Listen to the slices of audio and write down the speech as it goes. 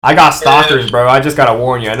I got stalkers, bro. I just gotta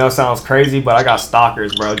warn you. I know it sounds crazy, but I got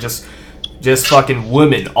stalkers, bro. Just fucking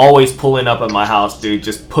women always pulling up at my house, dude.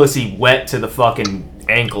 Just pussy wet to the fucking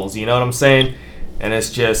ankles. You know what I'm saying? And it's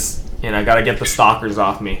just, I gotta get the stalkers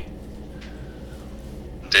off me.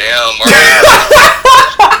 Damn,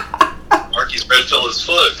 Marky's red till his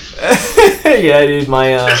foot. Yeah, dude.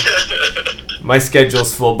 My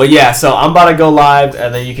schedule's full, but yeah. So I'm about to go live,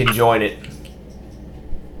 and then you can join it.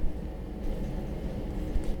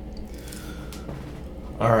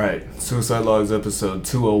 Alright, Suicide Logs episode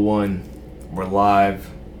 201. We're live.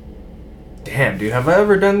 Damn, dude, have I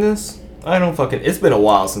ever done this? It's been a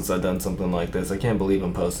while since I've done something like this. I can't believe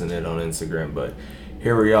I'm posting it on Instagram, but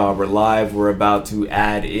here we are. We're live. We're about to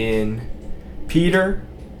add in Peter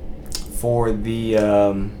for the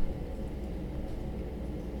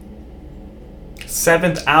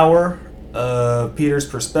 7th hour of Peter's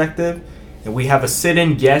Perspective. And we have a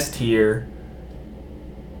sit-in guest here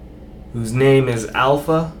whose name is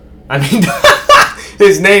Alpha.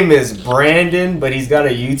 His name is Brandon, but he's got a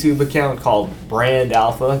YouTube account called Brand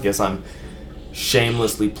Alpha. I guess I'm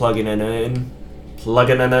shamelessly plugging it in.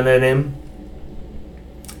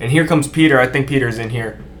 And here comes Peter. I think Peter's in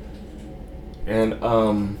here. And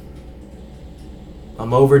I'm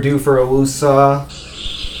overdue for a woosah.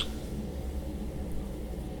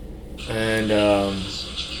 And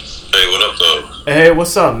Hey, what up, though? Hey,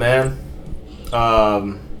 what's up, man?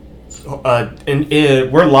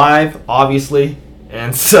 We're live, obviously,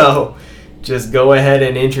 and so just go ahead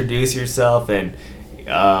and introduce yourself and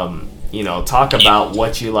talk about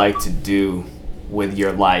what you like to do with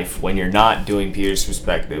your life when you're not doing Peter's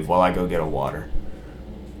Perspective while I go get a water.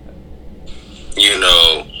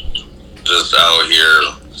 Just out here,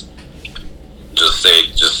 just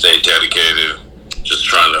stay dedicated, just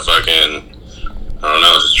trying to just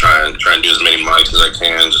try and do as many mics as I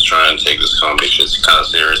can, just try and take this comedy shit kind of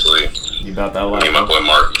seriously. You about that life? Me and my boy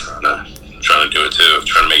Mark trying to do it too,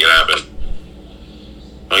 trying to make it happen.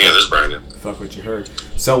 Oh yeah, this is Brandon. Fuck what you heard.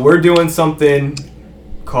 So we're doing something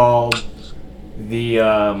called the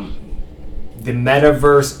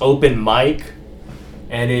Metaverse Open Mic,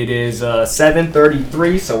 and it is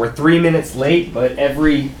 7:33, so we're 3 minutes late, but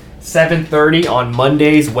every 7:30 on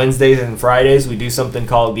Mondays, Wednesdays, and Fridays, we do something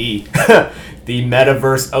called the the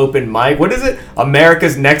Metaverse Open Mic. What is it?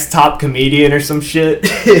 America's Next Top Comedian or some shit.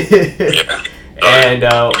 Yeah. And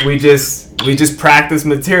we just practice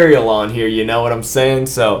material on here. You know what I'm saying?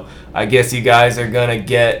 So I guess you guys are gonna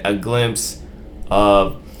get a glimpse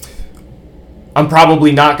of. I'm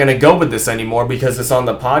probably not gonna go with this anymore because it's on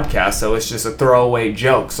the podcast, so it's just a throwaway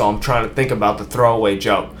joke. So I'm trying to think about the throwaway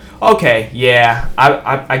joke. Okay, yeah,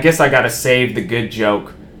 I guess I gotta save the good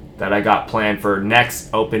joke that I got planned for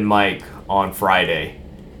next open mic on Friday,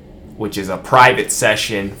 which is a private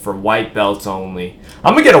session for white belts only.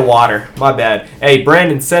 I'm gonna get a water. My bad. Hey,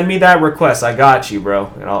 Brandon, send me that request. I got you, bro,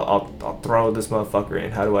 and I'll throw this motherfucker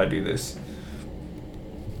in. How do I do this?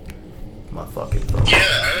 My fucking phone.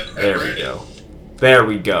 Yeah. There we go. There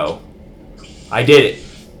we go. I did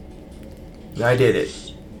it.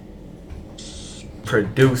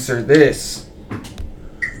 Producer this.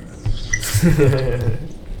 I'm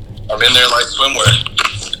in there like swimwear.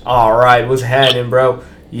 Alright, what's happening, bro?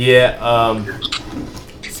 Yeah,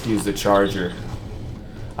 excuse the charger.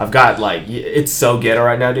 I've got, it's so ghetto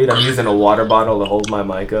right now, dude. I'm using a water bottle to hold my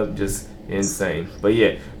mic up. Just insane. But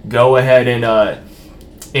yeah, go ahead and,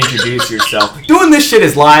 introduce yourself. Doing this shit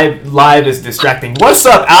is live is distracting. What's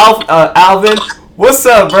up, Alvin? What's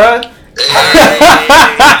up, bruh?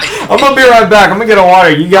 I'm gonna be right back. I'm gonna get a water.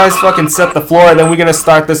 You guys fucking set the floor, and then we're gonna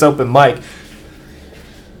start this open mic. Yeah,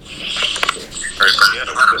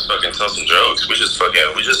 we just fucking tell some jokes. We're just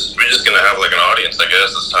gonna have like an audience, I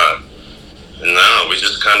guess, this time. No, we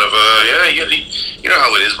just kind of you know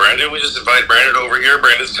how it is, Brandon. We just invite Brandon over here.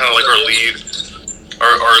 Brandon's kind of like our lead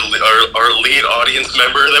audience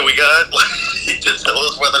member that we got. He just tell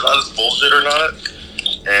us whether or not it's bullshit or not.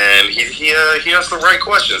 And he asks the right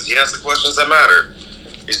questions. He asks the questions that matter.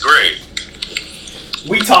 He's great.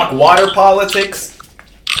 We talk water politics.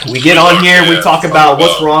 We get on here. We talk about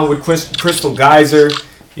what's wrong with Crystal Geyser.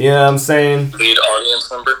 You know what I'm saying? Lead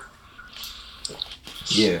audience member.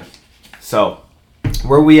 Yeah. So,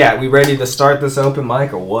 where we at? We ready to start this open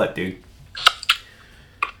mic or what, dude?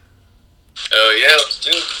 Oh yeah, let's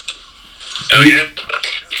do it. Oh yeah.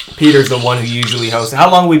 Peter's the one who usually hosts. How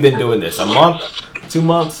long we been doing this? A month? 2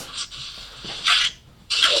 months?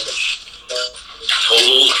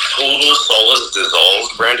 Total solace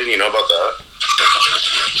dissolved. Brandon, you know about that?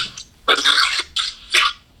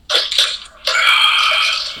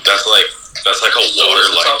 That's like a water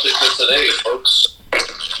topic for today, folks.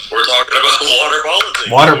 We're talking about water politics.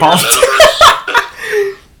 Water politics.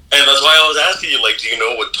 And that's why I was asking you, like, do you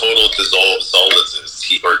know what total dissolved solids is?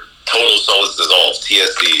 Or total solids dissolved,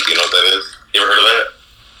 TSD. Do you know what that is? You ever heard of that?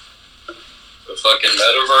 The fucking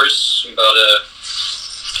metaverse about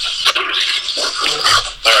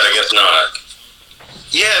Alright, I guess not.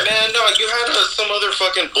 Yeah, man, no, you had some other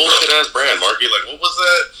fucking bullshit ass brand, Marky. Like, what was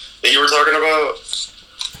that you were talking about?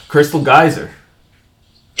 Crystal Geyser.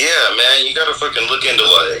 Yeah, man, you gotta fucking look into,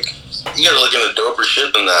 like, you gotta look into doper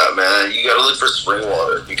shit than that, man. You gotta look for spring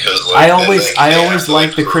water because, like, I always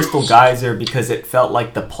liked the Crystal Geyser because it felt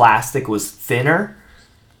like the plastic was thinner.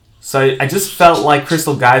 So I just felt like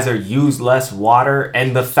Crystal Geyser used less water,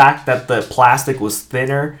 and the fact that the plastic was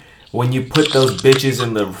thinner, when you put those bitches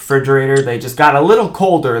in the refrigerator, they just got a little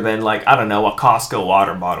colder than, like, I don't know, a Costco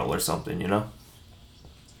water bottle or something, you know?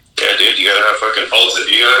 Yeah, dude, you gotta have fucking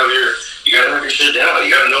policy. You gotta have your shit down.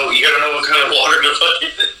 You gotta know what kind of water to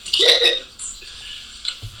fucking get.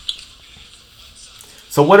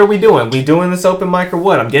 So what are we doing? We doing this open mic or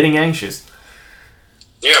what? I'm getting anxious.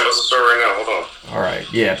 Yeah, let's start right now. Hold on.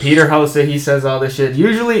 Alright, yeah, Peter hosts it, he says all this shit.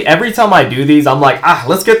 Usually, every time I do these, I'm like,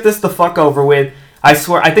 let's get this the fuck over with. I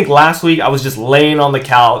swear, I think last week I was just laying on the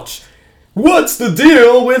couch. What's the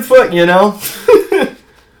deal with fuck, you know?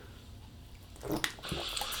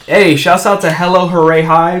 Hey, shouts out to Hello Hooray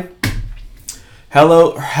Hive.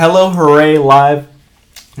 Hello Hooray Live.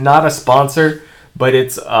 Not a sponsor, but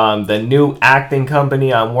it's the new acting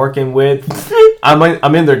company I'm working with.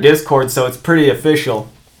 I'm in their Discord, so it's pretty official.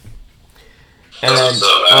 And yeah,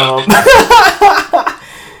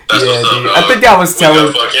 dude. I think I was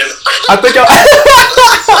telling.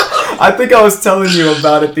 I think I was telling you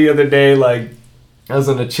about it the other day. Like, I was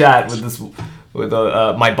in a chat with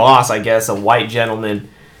my boss, I guess, a white gentleman,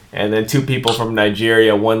 and then two people from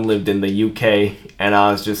Nigeria. One lived in the UK, and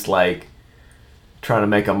I was just like trying to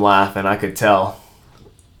make them laugh, and I could tell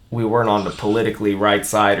we weren't on the politically right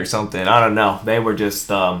side or something. I don't know. They were just.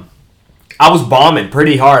 I was bombing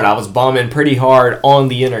pretty hard. I was bombing pretty hard on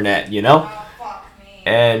the internet, you know.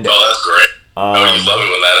 And that's great. You love it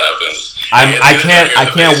when that happens. I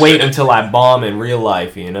can't wait until I bomb in real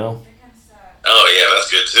life, you know. Oh yeah, that's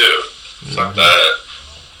good too. Fuck that.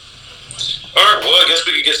 All right, well I guess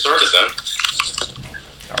we could get started then.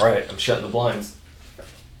 All right, I'm shutting the blinds.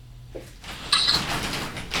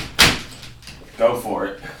 Go for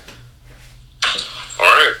it. All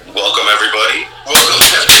right, welcome everybody. Welcome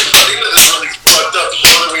everybody to this really fucked up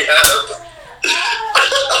show that we have.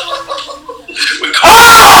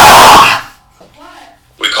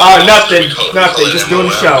 Nothing. Just doing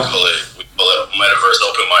the show. We call it Metaverse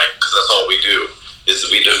Open Mic because that's all we do.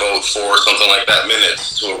 Is we devote 4 something like that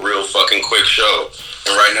minutes to a real fucking quick show.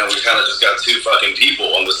 And right now we kind of just got 2 fucking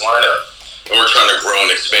people on this lineup, and we're trying to grow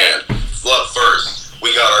and expand. Up first,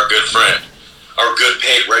 we got our good friend, our good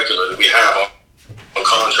paid regular that we have on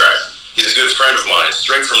contract. He's a good friend of mine,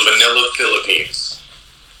 straight from Manila, Philippines.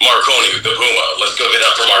 Marconi with the Puma. Let's go get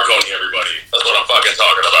up for Marconi, everybody. That's what I'm fucking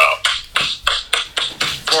talking about.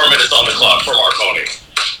 4 minutes on the clock for Marconi.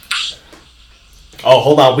 Oh,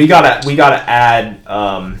 hold on. We gotta add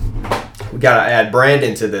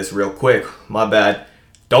Brandon to this real quick. My bad.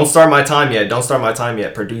 Don't start my time yet.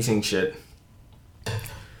 Producing shit.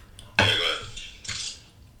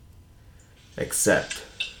 Accept.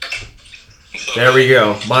 There we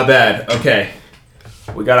go. My bad. Okay.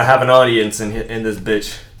 We gotta have an audience in this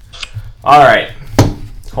bitch. Alright.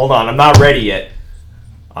 Hold on. I'm not ready yet.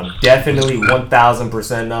 I'm definitely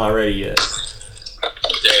 1000% not ready yet.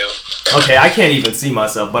 Damn. Okay, I can't even see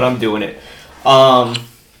myself, but I'm doing it.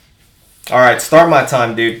 Alright, start my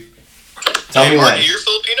time, dude. Tell me when. You're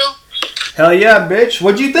Filipino? Hell yeah, bitch.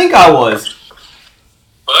 What'd you think I was? Fuck,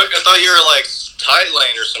 I thought you were like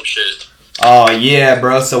Thailand or some shit. Oh yeah,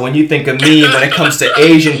 bro. So when you think of me, when it comes to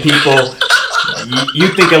Asian people,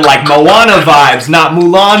 you think of like Moana vibes, not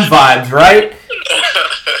Mulan vibes, right?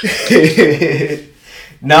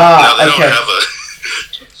 Nah, no, okay.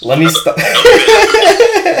 Let me stop. I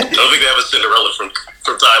don't think they have a Cinderella from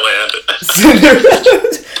Thailand.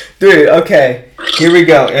 Cinderella? Dude, okay. Here we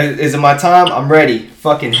go. Is it my time? I'm ready.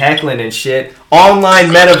 Fucking heckling and shit.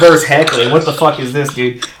 Online metaverse heckling. What the fuck is this,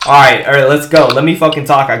 dude? Alright, let's go. Let me fucking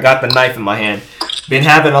talk. I got the knife in my hand. Been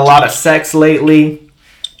having a lot of sex lately.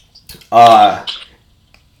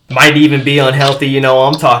 Might even be unhealthy, you know.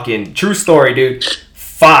 I'm talking true story, dude.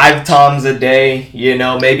 5 times a day, you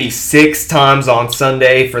know, maybe 6 times on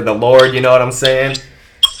Sunday for the Lord, you know what I'm saying?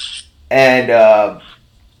 And,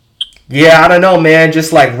 yeah, I don't know, man,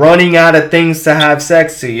 just like running out of things to have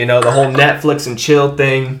sex to, you know, the whole Netflix and chill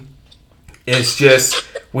thing. It's just,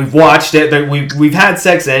 we've watched it, we've had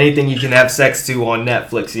sex, anything you can have sex to on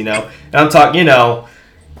Netflix, you know. And I'm talking, you know,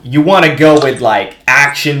 you want to go with like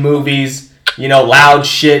action movies, you know, loud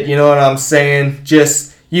shit, you know what I'm saying?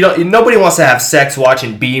 Just, nobody wants to have sex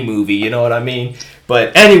watching B-movie, you know what I mean?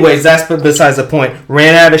 But anyways, that's besides the point.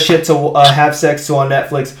 Ran out of shit to have sex to on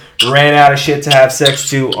Netflix. Ran out of shit to have sex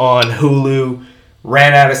to on Hulu.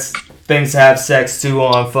 Ran out of things to have sex to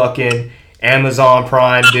on fucking Amazon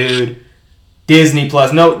Prime, dude. Disney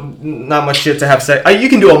Plus. No, not much shit to have sex. You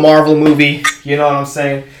can do a Marvel movie, you know what I'm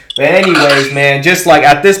saying? But anyways, man, just like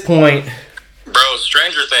at this point, bro,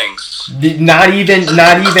 Stranger Things. Not even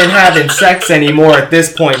having sex anymore at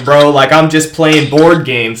this point, bro. Like, I'm just playing board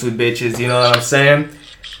games with bitches, you know what I'm saying?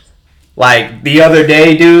 Like, the other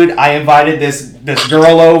day, dude, I invited this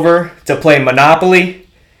girl over to play Monopoly.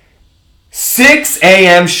 6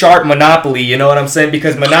 a.m. sharp Monopoly, you know what I'm saying?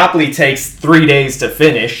 Because Monopoly takes 3 days to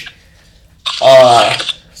finish.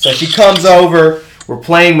 So she comes over, we're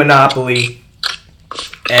playing Monopoly,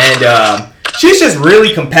 and she's just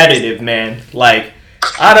really competitive, man. Like,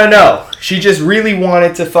 I don't know. She just really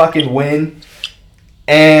wanted to fucking win.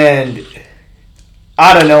 And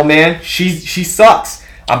I don't know, man. She sucks.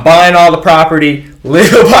 I'm buying all the property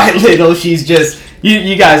little by little. She's just,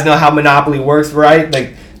 you guys know how Monopoly works, right?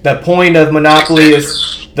 Like, the point of Monopoly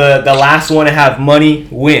is the last one to have money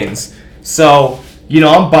wins. So, you know,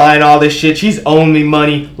 I'm buying all this shit. She's owing me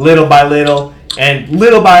money little by little. And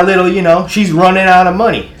little by little, you know, she's running out of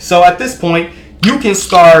money. So at this point, you can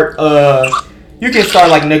start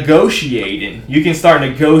like negotiating. You can start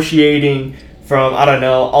negotiating from, I don't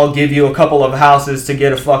know, I'll give you a couple of houses to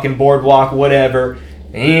get a fucking boardwalk, whatever.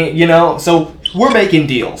 And, you know, so we're making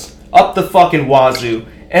deals up the fucking wazoo.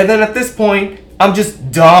 And then at this point, I'm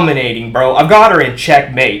just dominating, bro. I've got her in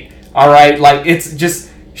checkmate. All right, like, it's just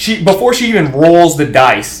before she even rolls the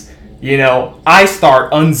dice, you know, I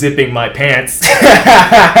start unzipping my pants. And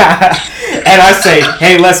I say,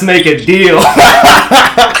 hey, let's make a deal.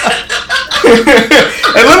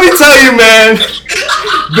 And let me tell you, man,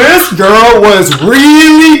 this girl was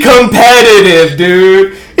really competitive,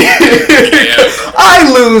 dude.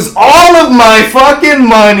 I lose all of my fucking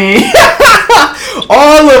money.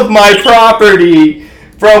 All of my property.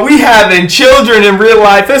 Bro, we having children in real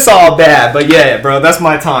life. It's all bad. But yeah, bro, that's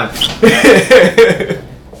my time.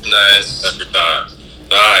 Nice. That's your time.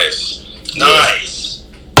 Nice. Nice.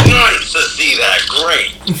 Nice to see that.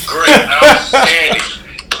 Great. Outstanding.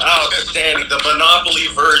 Outstanding. The Monopoly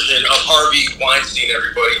version of Harvey Weinstein,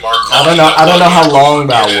 everybody. I don't know how long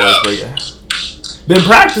that was, but yeah. Been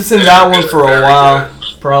practicing that one for a while.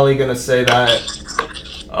 Probably gonna say that.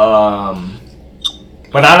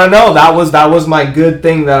 But I don't know. That was my good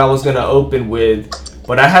thing that I was gonna open with.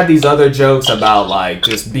 But I had these other jokes about like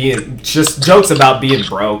just jokes about being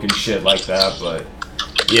broke and shit like that. But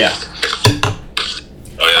yeah.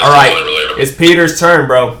 Oh, yeah, all right, it's Peter's turn,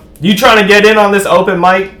 bro. You trying to get in on this open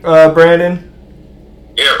mic, Brandon?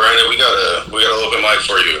 Yeah, Brandon, we got an open mic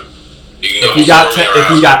for you. If you got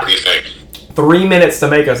what do you think? 3 minutes to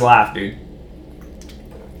make us laugh, dude.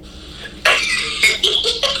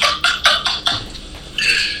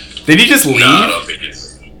 Did he just leave? No, I don't think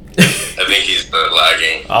he's. I think he's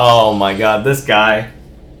lagging. Oh my god, this guy.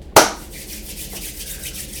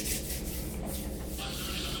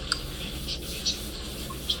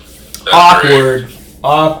 That's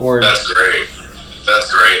Awkward. That's great.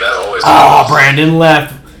 That always. Oh, Brandon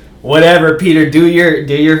left. Whatever, Peter. Do your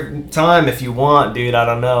time if you want, dude. I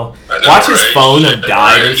don't know. Watch his phone have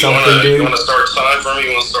died or something, dude. You want to start time for me?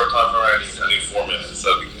 You want to start time for me? I need 4 minutes.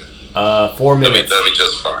 That'd be good. 4 minutes. That'd be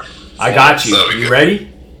just fine. I got you. You ready?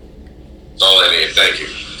 That's all I need. Thank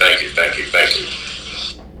you.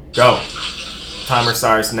 Go. Timer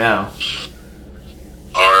starts now.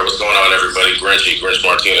 Alright, what's going on, everybody? Grinch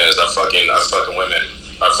Martinez. I fuck women.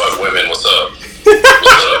 I fuck women. What's up?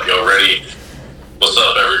 What's up? Yo, ready? What's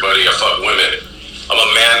up, everybody? I fuck women. I'm a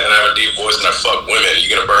man and I have a deep voice and I fuck women.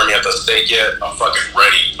 You gonna burn me at the stake yet? I'm fucking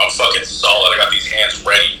ready. I'm fucking solid. I got these hands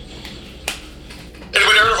ready.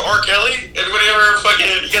 Anybody heard of R. Kelly? Anybody ever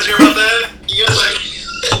fucking... You guys hear about that? You guys like...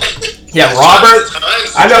 Yeah, Robert.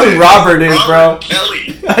 I know who Robert is, bro.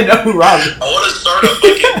 Kelly. I know who Robert. I want to start a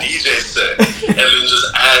fucking DJ set and then just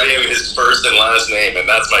add in his first and last name, and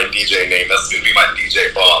that's my DJ name. That's gonna be my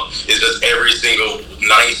DJ bomb. It's just every single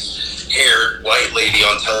nice-haired white lady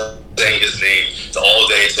on television saying his name. It's all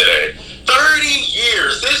day today. 30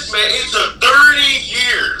 years. This man. It took 30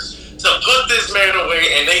 years to put this man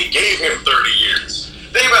away, and they gave him 30 years.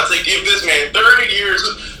 They about to give this man 30 years.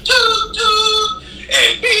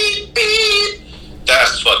 And beep, beep.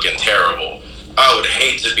 That's fucking terrible. I would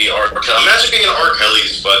hate to be R. Kelly. Imagine being R.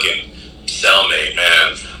 Kelly's fucking cellmate,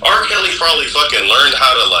 man. R. Kelly probably fucking learned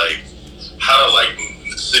how to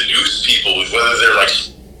seduce people, whether they're like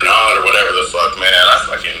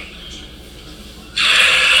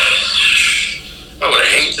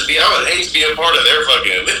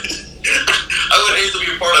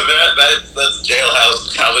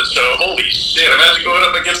the show. Holy shit! Imagine going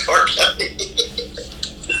up against R. Kelly.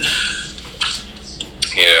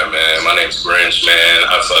 Yeah, man. My name's Grinch, man.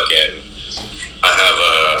 I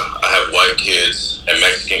have white kids and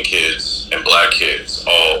Mexican kids and black kids,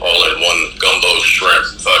 all in one gumbo shrimp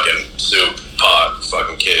fucking soup pot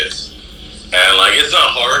fucking kids. And like, it's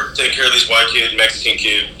not hard to take care of these white kid, Mexican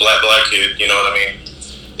kid, black kid. You know what I mean?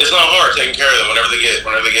 It's not hard taking care of them whenever they get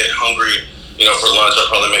hungry. You know, for lunch,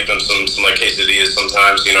 I'll probably make them some like quesadillas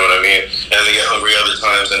sometimes. You know what I mean? And they get hungry other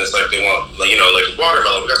times, and it's like they want, like, you know, like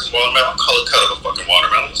watermelon. We got some watermelon. Cut up a fucking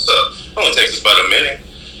watermelon. What's up? It only takes us about a minute.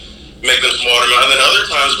 Make them some watermelon. And then other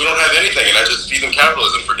times we don't have anything, and I just feed them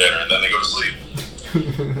capitalism for dinner, and then they go to sleep.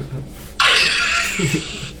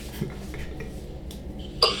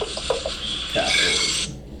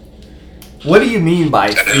 What do you mean by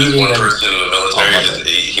and then feeding one them? person in the military,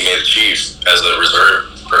 he made a chief as a reserve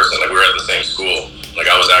person. Like, we were at the same school. Like,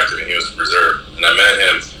 I was active and he was reserve. And I met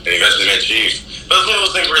him, and he eventually made chief. But it's one of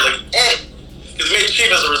those things where you're like, because he made chief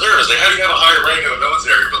as a reserve. It's like, how do you have a higher rank in the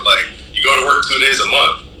military, but like, you go to work 2 days a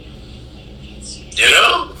month? You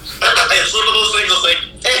know? It's one of those things that's like,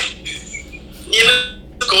 you know,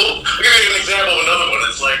 it's cool. I'll give you an example of another one.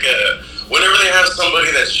 It's like, whenever they have somebody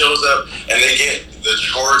that shows up and they get the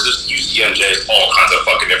charges, UCMJs, all kinds of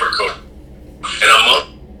fucking different code. And a month,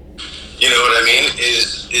 you know what I mean,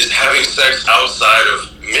 is having sex outside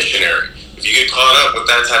of missionary. If you get caught up with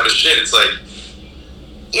that type of shit, it's like,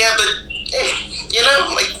 yeah, but, you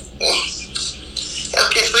know, like,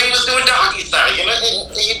 okay, so he was doing doggy style, you know,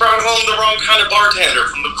 he brought home the wrong kind of bartender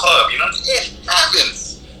from the club, you know, it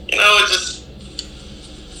happens. You know, it's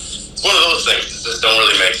one of those things that just don't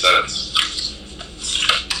really make sense.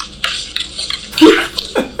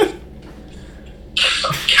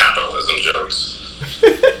 Capitalism jokes.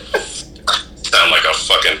 Sound like a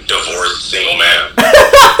fucking divorced single man.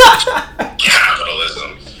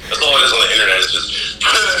 Capitalism. That's all it is on the internet. It's just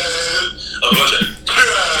a bunch of.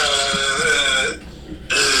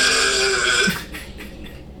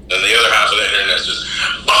 And the other half of the internet is just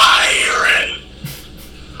Byron,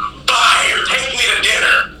 take me to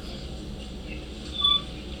dinner.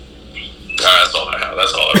 That's all I have.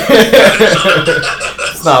 That's all I have.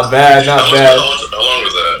 It's not bad, not bad. How long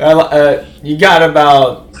was that? You got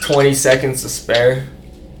about 20 seconds to spare.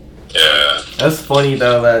 Yeah. That's funny,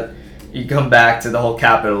 though, that you come back to the whole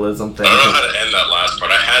capitalism thing. I don't know how to end that last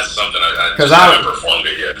part. I had something. I Because just haven't performed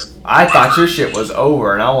it yet. I thought your shit was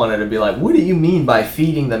over, and I wanted to be like, what do you mean by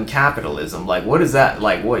feeding them capitalism? Like, what is that?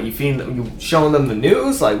 Like, what, you feeding them, you showing them the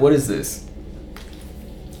news? Like, what is this?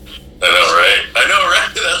 I know, right?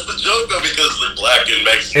 That's the joke, though, because they're black and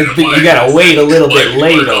Mexican. You gotta wait a little bit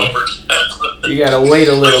later. You gotta wait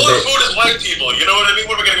a little bit. bit. What food is white people? You know what I mean?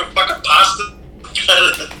 What are we gonna go fucking pasta?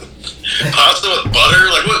 Pasta with butter?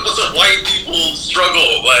 Like, what's a white people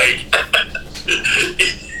struggle? Like,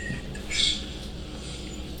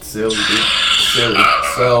 silly, dude. Silly.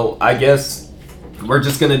 So I guess we're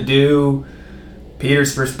just gonna do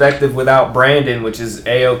Peter's perspective without Brandon, which is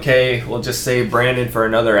A-okay. We'll just save Brandon for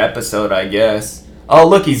another episode, I guess. Oh,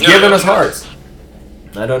 look, he's giving us hearts.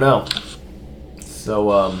 I don't know.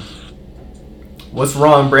 So, what's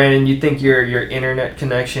wrong, Brandon? You think your internet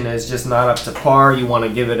connection is just not up to par? You want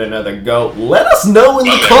to give it another go? Let us know in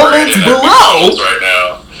the comments below. Right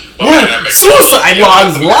now. Yeah, Suicide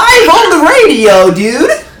Logs live on the radio,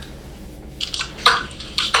 dude.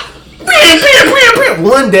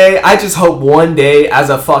 One day, I just hope one day, as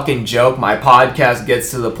a fucking joke, my podcast gets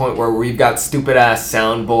to the point where we've got stupid ass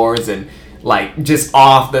soundboards and like just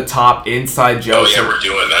off the top inside jokes. Oh yeah, we're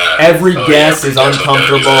doing that. Every guest is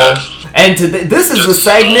uncomfortable. And this is the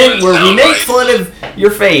segment where we make fun of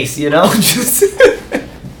your face, you know? Just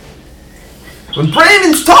when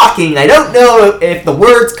Brandon's talking, I don't know if the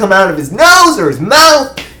words come out of his nose or his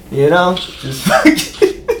mouth, you know? Just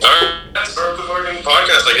Start the fucking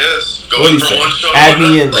podcast, I guess. What do you say? Add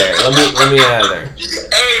me in there. Let me add there.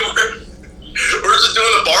 Hey, we're just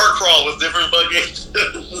doing a bar crawl with different fucking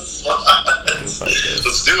spots.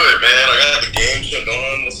 Let's do it, man. I got the game shit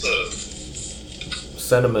going. What's up?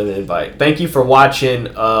 Send them an invite. Thank you for watching.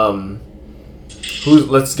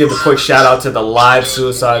 Let's give a quick shout out to the live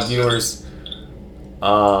Suicide viewers.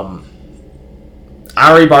 Ari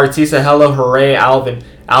Bartisa, hello, hooray, Alvin.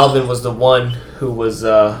 Alvin was the one who was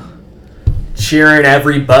cheering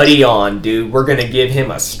everybody on, dude. We're gonna give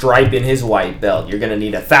him a stripe in his white belt. You're gonna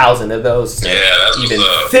need 1,000 of those to even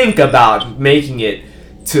think about making it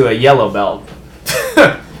to a yellow belt.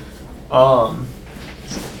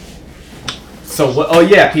 So what? Oh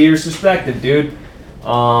yeah, Peter's perspective, dude.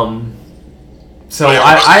 So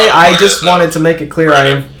I just wanted to make it clear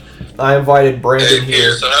I invited Brandon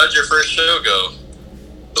here. So how did your first show go?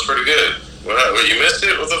 was pretty good. What, you missed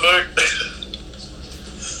it? What the fuck?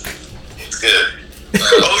 It's good.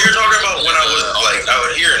 Oh, you're talking about when I was like out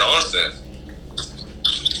here in Austin.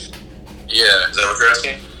 Yeah. Is that what you're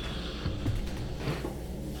asking?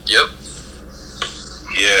 Yep.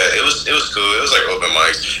 Yeah, it was cool. It was like open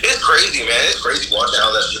mics. It's crazy, man. It's crazy watching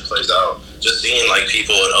how that shit plays out. Just seeing like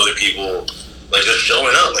people and other people like just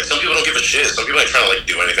showing up. Like some people don't give a shit. Some people ain't trying to like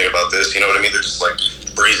do anything about this. You know what I mean? They're just like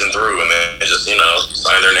breezing through and then just, you know,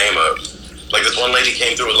 sign their name up. Like this one lady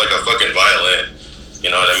came through with like a fucking violin.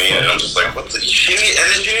 You know what I mean? And I'm just like, what the? And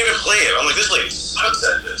then she didn't even play it. I'm like, this lady sucks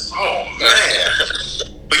at this. Oh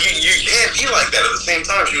man. But you can't be like that at the same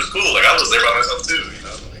time. She was cool. Like I was there by myself too. You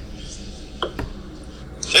know.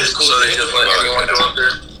 It's cool. So they just let everyone go up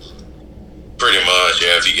there? Pretty much,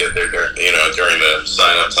 yeah, if you get there, you know, during the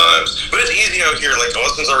sign-up times. But it's easy out here. Like,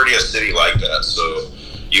 Austin's already a city like that, so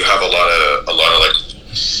you have a lot of like,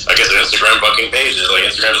 I guess, Instagram bucking pages. Like,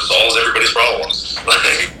 Instagram just solves everybody's problems.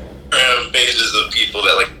 Like, Instagram pages of people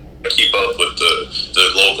that, like, keep up with the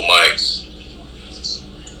local mics.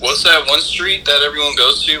 What's that one street that everyone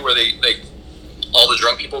goes to where they all the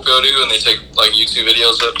drunk people go to and they take, like, YouTube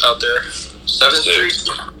videos out there? 7th Street?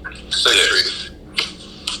 6th Street.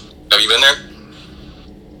 Have you been there?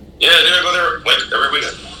 Yeah, dude, I go there like every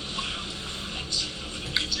weekend.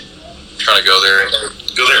 Trying to go there.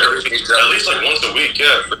 Go there every week, at least like once a week,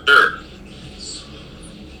 yeah, for sure.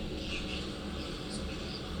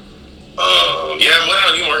 Yeah, I'm waiting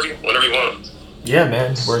on you, Marky, whenever you want. Yeah,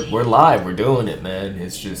 man, we're live. We're doing it, man.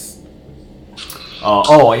 It's just.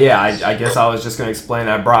 Oh yeah, I guess I was just gonna explain.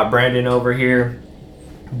 I brought Brandon over here,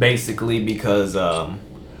 basically because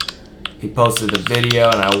he posted the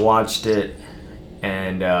video and I watched it,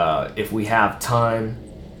 and if we have time,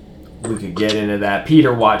 we could get into that.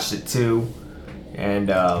 Peter watched it too, and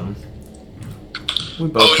we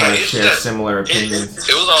both kind of share similar opinions.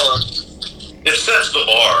 It was all. It sets the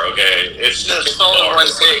bar, okay? It's all in one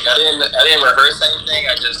take. I didn't rehearse anything.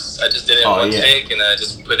 I just did it in one take, and I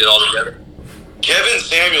just put it all together. Kevin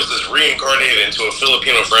Samuels is reincarnated into a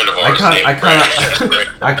Filipino friend of ours.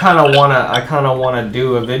 I kind of wanna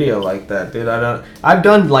do a video like that, dude. I've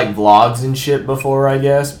done like vlogs and shit before, I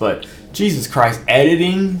guess, but Jesus Christ,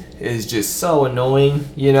 editing is just so annoying,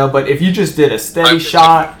 you know. But if you just did a steady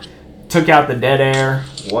shot, took out the dead air,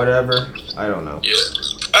 whatever, I don't know. Yeah,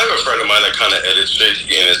 I have a friend of mine that kind of edits shit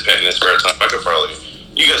in his spare time. I could probably.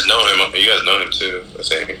 You guys know him. You guys know him too, I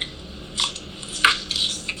think.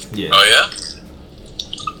 Yeah. Oh yeah.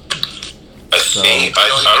 So,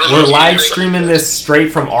 we're live streaming this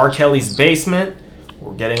straight from R. Kelly's basement.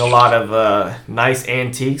 We're getting a lot of nice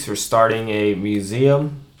antiques. We're starting a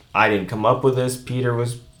museum. I didn't come up with this. Peter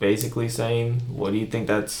was basically saying, what do you think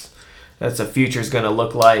that's a future's going to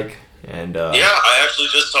look like? And yeah, I actually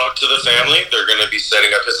just talked to the family. They're going to be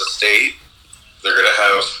setting up his estate. They're going to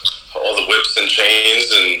have all the whips and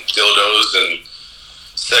chains and dildos and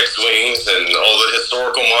sex swings and all the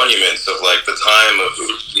historical monuments of like the time of who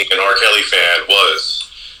being an R. Kelly fan was.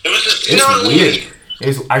 It was just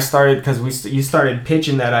weird. I started because you started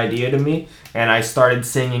pitching that idea to me, and I started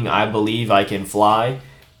singing "I Believe I Can Fly,"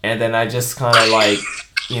 and then I just kind of like,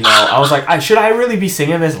 you know, I was like, should I really be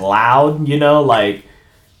singing this loud? You know, like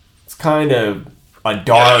it's kind of a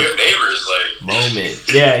dark neighbors, like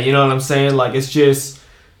moment. Yeah, you know what I'm saying? Like it's just.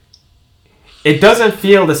 It doesn't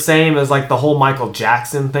feel the same as like the whole Michael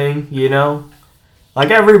Jackson thing, you know?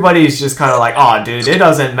 Like everybody's just kind of like, oh, dude, it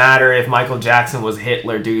doesn't matter if Michael Jackson was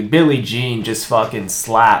Hitler, dude. Billie Jean just fucking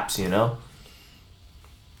slaps, you know?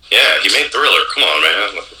 Yeah, he made Thriller. Come on,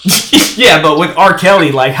 man. Yeah, but with R.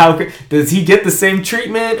 Kelly, like, how does he get the same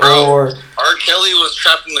treatment? Bro, or R. Kelly was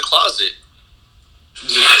trapped in the closet.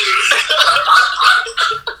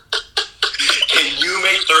 Can you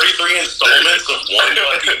make 33 installments of one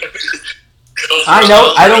fucking... I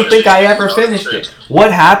know. I don't think I ever finished it.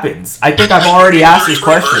 What happens? I think I've already asked this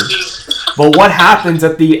question. But what happens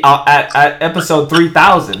at the at episode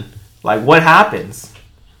 3000? Like, what happens?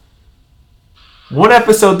 What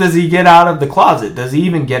episode does he get out of the closet? Does he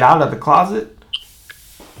even get out of the closet?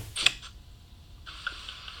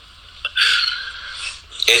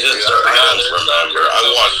 It's just I don't remember.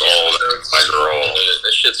 I watched all of it. My girl.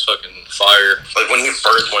 That shit's fucking fire. Like when he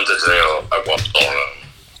first went to jail, I watched all of them.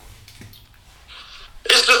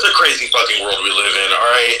 It's just a crazy fucking world we live in,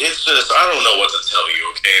 alright? It's just, I don't know what to tell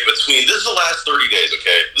you, okay? This is the last 30 days,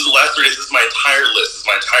 okay? This is the last 30 days. This is my entire list. This is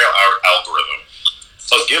my entire algorithm.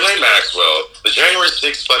 Of Ghislaine Maxwell, the January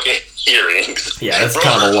 6th fucking hearings. Yeah, that's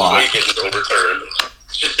kind of a lot. Getting overturned.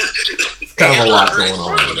 It's kind of a lot going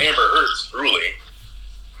on. Amber Heard, truly.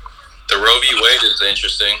 The Roe v. Wade is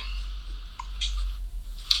interesting.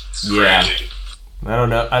 Yeah. I don't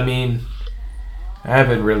know. I mean, I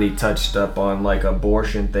haven't really touched up on like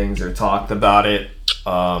abortion things or talked about it,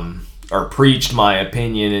 or preached my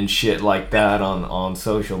opinion and shit like that on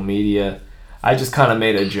social media. I just kind of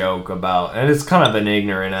made a joke about, and it's kind of an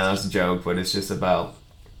ignorant ass joke, but it's just about,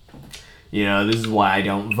 this is why I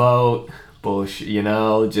don't vote.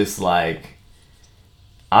 Bullshit, just like,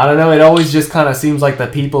 I don't know. It always just kind of seems like the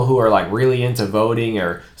people who are like really into voting,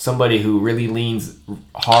 or somebody who really leans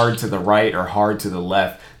hard to the right or hard to the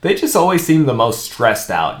left, they just always seem the most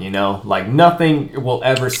stressed out, Like nothing will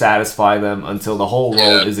ever satisfy them until the whole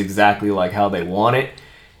world is exactly like how they want it.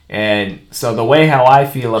 And so the way how I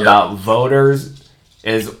feel about voters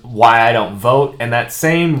is why I don't vote. And that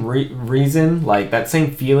same reason, like that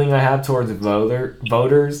same feeling I have towards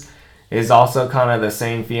voters is also kind of the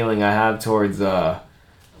same feeling I have towards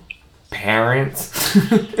parents.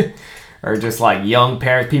 Or just like young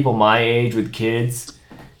parents, people my age with kids,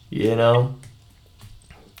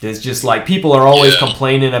 It's just like people are always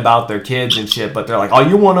complaining about their kids and shit, but they're like, oh,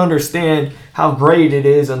 you won't understand how great it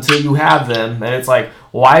is until you have them. And it's like,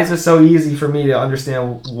 why is it so easy for me to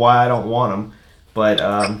understand why I don't want them? But,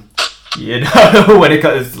 when it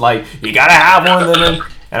comes, like, you gotta have one.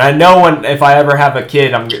 And I know if I ever have a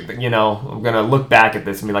kid, I'm gonna look back at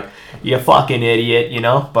this and be like, you fucking idiot,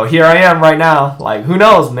 But here I am right now. Like, who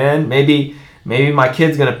knows, man? Maybe my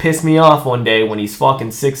kid's gonna piss me off one day when he's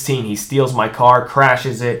fucking 16. He steals my car,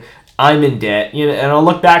 crashes it. I'm in debt, and I'll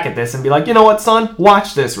look back at this and be like, you know what, son?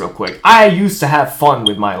 Watch this real quick. I used to have fun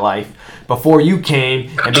with my life before you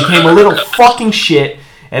came and became a little fucking shit.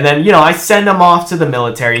 And then, I send him off to the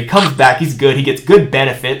military. He comes back. He's good. He gets good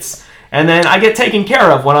benefits. And then I get taken care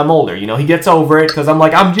of when I'm older. He gets over it because I'm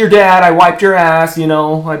like, I'm your dad. I wiped your ass.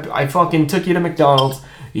 I fucking took you to McDonald's.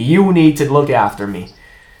 You need to look after me.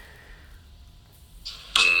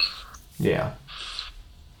 Yeah.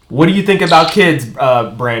 What do you think about kids,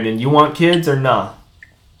 Brandon? You want kids or nah?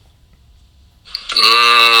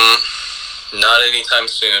 Not anytime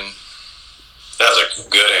soon. That's a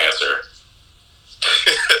good answer.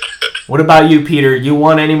 What about you, Peter? You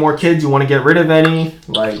want any more kids? You want to get rid of any?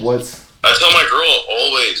 Like, what's... I tell my girl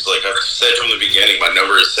always, like I've said from the beginning, my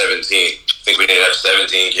number is 17. I think we need to have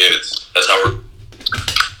 17 kids. That's how we're...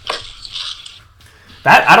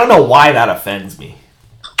 I don't know why that offends me.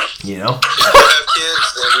 If you have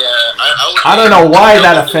kids, then I don't know why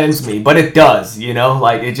that offends me, but it does,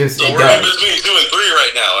 Like, it just... So it we're does. in between 2 and 3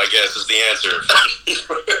 right now, I guess, is the answer.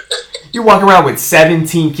 You walk around with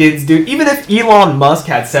 17 kids, dude. Even if Elon Musk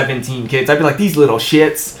had 17 kids, I'd be like, these little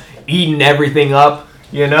shits eating everything up,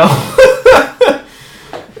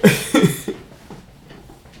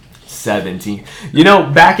 17.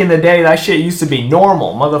 Back in the day, that shit used to be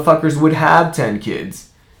normal. Motherfuckers would have 10 kids.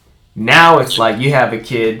 Now it's like you have a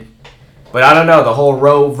kid. But I don't know, the whole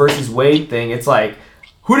Roe versus Wade thing, it's like,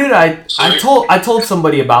 who did I told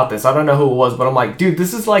somebody about this. I don't know who it was, but I'm like, dude,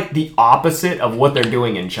 this is like the opposite of what they're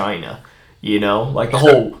doing in China. Like the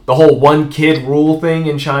whole one kid rule thing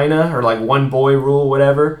in China, or like one boy rule,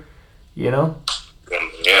 whatever. Yeah. I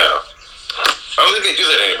don't think they do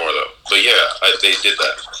that anymore though. But yeah, they did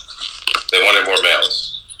that. They wanted more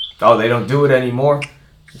males. Oh, they don't do it anymore?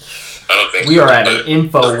 I don't think we are at an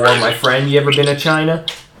info war, my friend. You ever been to China?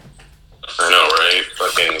 I know, right?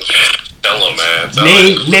 Fucking tell them,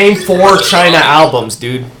 man. Name 4 China albums,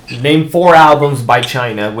 dude. Name 4 albums by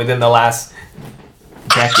China within the last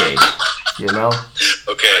decade.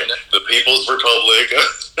 Okay, the People's Republic.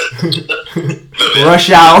 Rush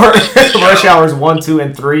Hour. Rush Hours 1, 2,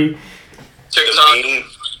 and 3.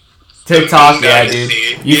 TikTok, yeah, dude.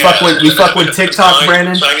 You fuck with TikTok,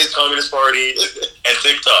 Brandon? Chinese Communist Party and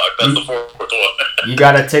TikTok. That's the 4th one. You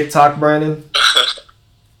got a TikTok, Brandon?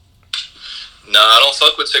 No, I don't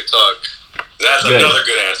fuck with TikTok. That's another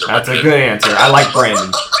good answer. That's a good answer. I like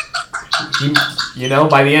Brandon.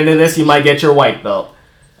 By the end of this, you might get your white belt.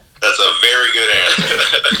 That's a very good answer.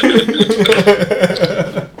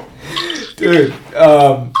 Dude,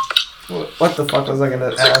 what the fuck was I gonna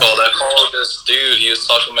ask? What's it called? I followed this dude. He was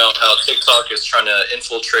talking about how TikTok is trying to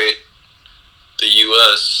infiltrate the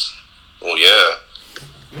U.S. Well, yeah.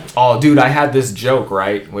 Oh, dude, I had this joke,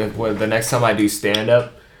 right? With the next time I do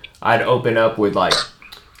stand-up, I'd open up with, like,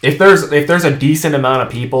 if there's a decent amount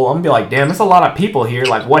of people, I'm gonna be like, damn, there's a lot of people here.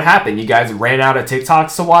 Like, what happened? You guys ran out of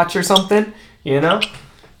TikToks to watch or something?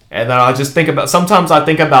 And then I'll just sometimes I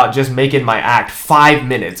think about just making my act 5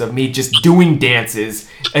 minutes of me just doing dances.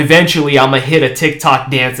 Eventually, I'm going to hit a TikTok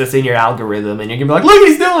dance that's in your algorithm, and you're going to be like, look,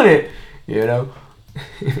 he's doing it!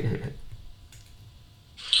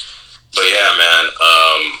 But yeah, man,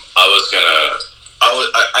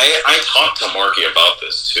 I talked to Marky about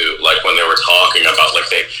this too, like when they were talking about, like,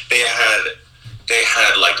 they they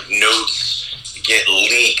had like notes get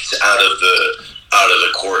leaked out of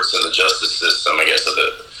the courts and the justice system, I guess, of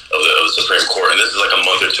the Supreme Court. And this is like a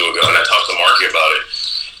month or two ago, and I talked to Marky about it.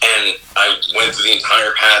 And I went through the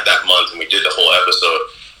entire pad that month, and we did the whole episode.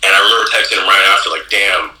 And I remember texting him right after, like,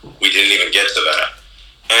 damn, we didn't even get to that.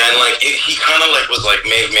 And, like, he kind of, like, was like,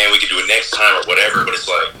 man, we could do it next time or whatever. But it's,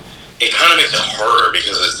 like, it kind of makes it harder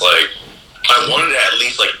because it's, like, I wanted to at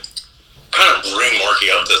least, like, kind of bring Marky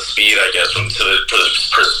up to speed, I guess, to the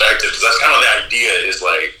perspective. Because that's kind of the idea is,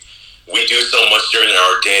 like, we do so much during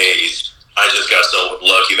our days. I just got so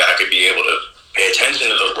lucky that I could be able to pay attention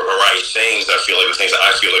to the right things. I feel like the things that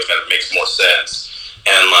I feel like that makes more sense.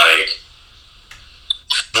 And, like,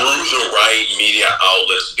 through the right media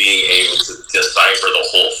outlets being able to decipher the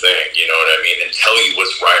whole thing, you know what I mean, and tell you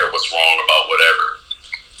what's right or what's wrong about whatever.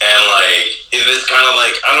 And like, it is kind of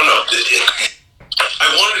like, I don't know,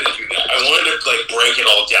 I wanted to do that. I wanted to like break it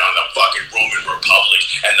all down, the fucking Roman Republic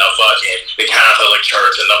and the Catholic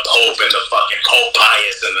Church and the Pope and the fucking Pope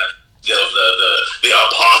Pius and the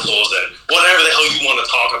apostles and whatever the hell you want to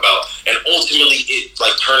talk about, and ultimately it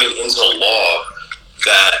like turning into law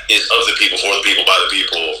that is of the people, for the people, by the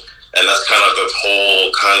people. And that's kind of the whole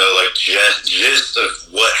kind of like gist of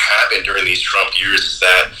what happened during these Trump years, is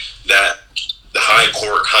that the high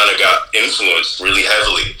court kind of got influenced really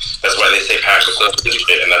heavily. That's why they say pack the court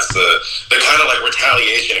and that's the kind of like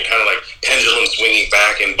retaliation and kind of like pendulum swinging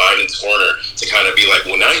back in Biden's corner to kind of be like,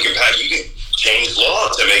 well, now you can change law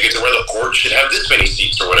to make it to where the court should have this many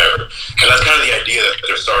seats or whatever. And that's kind of the idea that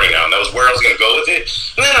they're starting now. And that was where I was going to go with it.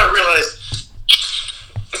 And then I realized,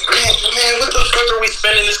 man, what the fuck are we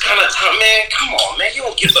spending this kind of time? Man, come on, man, you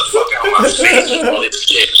don't get the fuck out of my face with all this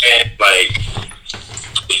shit, man. Like,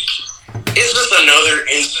 it's just another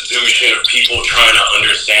institution of people trying to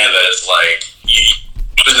understand that it's like, you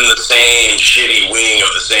live in the same shitty wing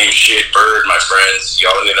of the same shit bird, my friends.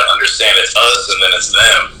 Y'all need to understand it's us and then it's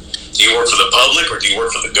them. Do you work for the public or do you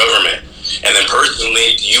work for the government? And then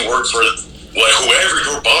personally, do you work for whoever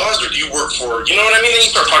your boss, or do you work for, you know what I mean? Then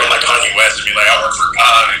you start talking like Kanye West and be like, I work for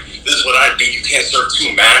God and this is what I do. You can't serve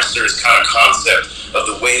two masters kind of concept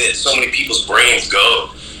of the way that so many people's brains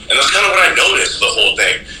go. And that's kind of what I noticed the whole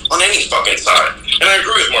thing on any fucking side. And I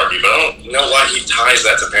agree with Marky, but I don't know why he ties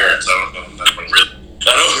that to parents. I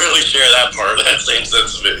don't really share that part of that same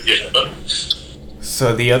sense of it, you know?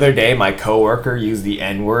 So the other day, my coworker used the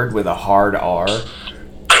N-word with a hard R.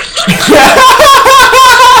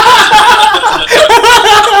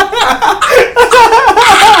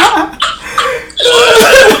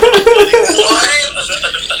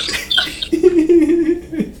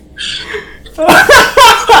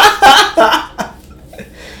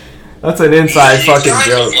 That's an inside fucking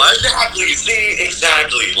joke.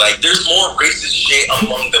 Exactly. Like, there's more racist shit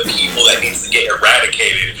among the people that needs to get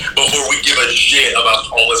eradicated before we give a shit about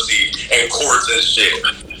policy and courts and shit.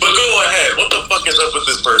 But go ahead. What the fuck is up with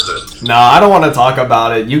this person? No, I don't want to talk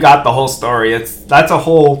about it. You got the whole story. That's a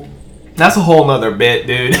whole nother bit,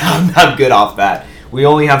 dude. I'm good off that. We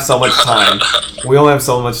only have so much time. We only have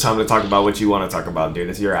so much time to talk about what you want to talk about, dude.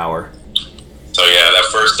 It's your hour. So yeah, that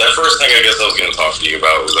first thing I guess I was gonna talk to you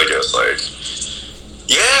about was, I guess, like,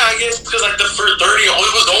 yeah, I guess because like the first it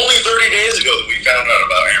was only 30 days ago that we found out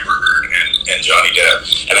about Amber Heard and Johnny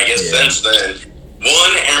Depp, and I guess since then,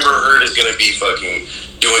 one, Amber Heard is gonna be fucking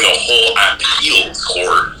doing a whole appeal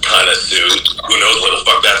court kind of suit. Who knows where the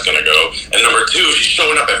fuck that's gonna go? And number two, she's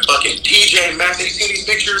showing up at fucking TJ Maxx. Have you seen these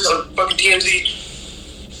pictures on fucking TMZ?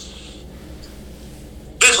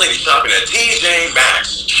 This lady shopping at TJ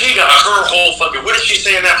Maxx. She got her whole fucking, what did she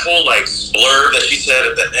say in that whole like blurb that she said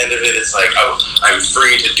at the end of it? It's like, I'm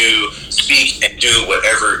free to speak and do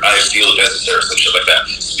whatever I feel necessary, some shit like that.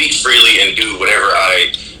 Speak freely and do whatever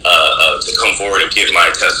to come forward and give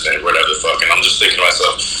my testament, whatever the fuck. And I'm just thinking to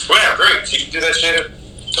myself, well, yeah, great. She can do that shit at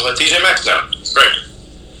TJ Maxx now. It's great.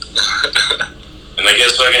 And I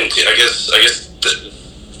guess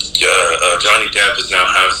Johnny Depp is now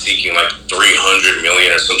seeking like $300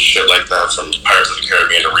 million or some shit like that from Pirates of the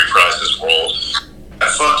Caribbean to reprise his role.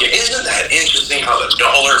 Isn't that interesting how the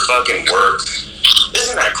dollar fucking works?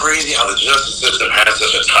 Isn't that crazy how the justice system has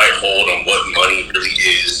such a tight hold on what money really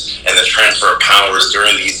is and the transfer of powers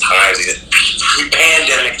during these times, these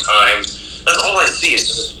pre-pandemic times? That's all I see is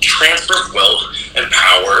just a transfer of wealth and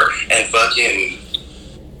power and fucking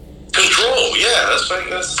control. Yeah, that's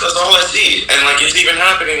all I see. And like, it's even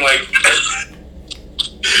happening like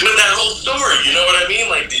with that whole story, you know what I mean?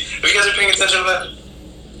 Like, have you guys been paying attention to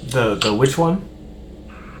that? The which one?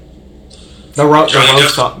 The Rose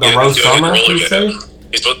Summer, you say?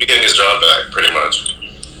 He's supposed to be getting his job back, pretty much.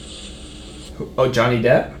 Oh, Johnny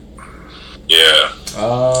Depp? Yeah.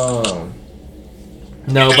 Oh.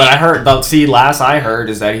 No, but I heard. Last I heard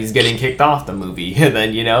is that he's getting kicked off the movie, and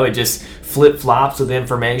then it just flip flops with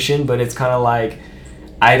information. But it's kind of like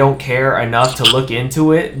I don't care enough to look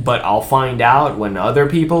into it, but I'll find out when other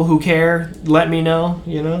people who care let me know.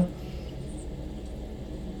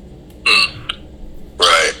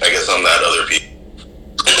 Right. I guess I'm that other people.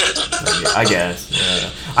 I guess. Yeah.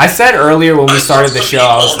 I said earlier when we started the show,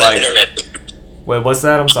 I was like, "Wait, what's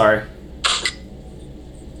that?" I'm sorry.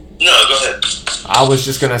 No, go ahead. I was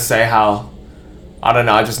just gonna say how, I don't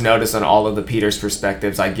know, I just noticed on all of the Peters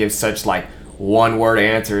perspectives, I give such like one-word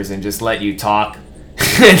answers and just let you talk,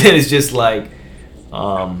 and then it's just like,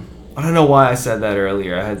 I don't know why I said that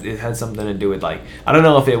earlier. It had something to do with like, I don't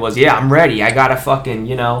know if it was, yeah, I'm ready. I gotta fucking,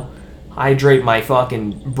 hydrate my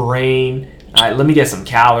fucking brain. Let me get some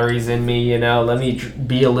calories in me, Let me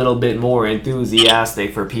be a little bit more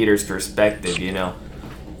enthusiastic for Peter's perspective,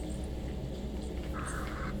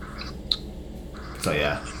 So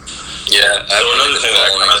yeah. Yeah, I don't know the thing that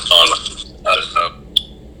I on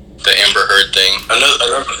the Amber Heard thing. I know.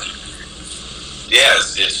 Yeah,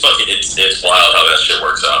 it's fucking it's wild how that shit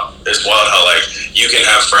works out. It's wild how like you can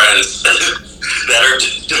have friends that are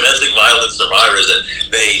domestic violence survivors that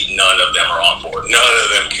none of them are on board. None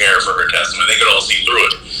of them care for her testimony. They could all see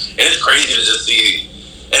through it, and it's crazy to just see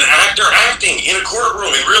an actor acting in a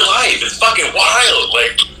courtroom in real life. It's fucking wild,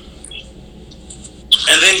 like.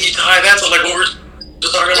 And then you tie that to like what we're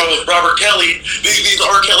just talking about with Robert Kelly. These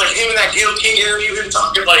R. Kelly, like him and that Gayle King interview, him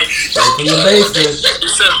talking like straight from the basement. You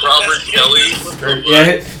said Robert Kelly?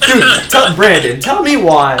 Yeah, dude. Brandon, tell me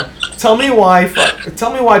why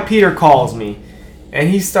Peter calls me, and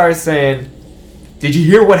he starts saying, "Did you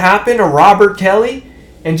hear what happened to Robert Kelly?"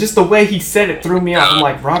 And just the way he said it threw me off. I'm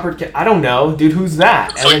like, Robert Kelly? I don't know, dude. Who's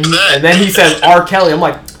that? And then he says R. Kelly. I'm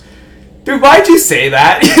like, dude, why'd you say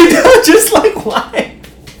that? Just like why?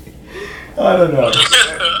 I don't know.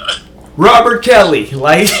 Robert Kelly,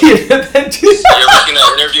 like. You ever seen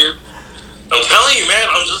that interview? I'm telling you, man,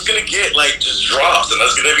 I'm just gonna get like just drops, and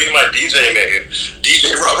that's gonna be my DJ name,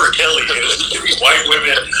 DJ Robert Kelly. And it's gonna be white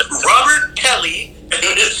women, Robert Kelly.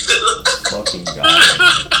 Fucking God.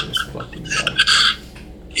 Fucking God.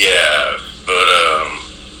 Yeah, but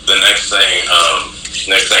the next thing I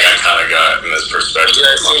kind of got in this perspective. You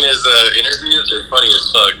guys seen his interviews? They're funny as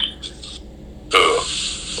fuck. Who?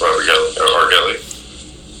 Robert Kelly or R. Kelly?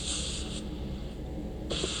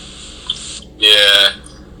 Yeah.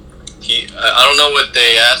 I don't know what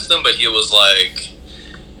they asked him, but he was like,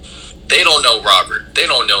 they don't know Robert. They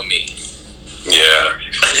don't know me. Yeah.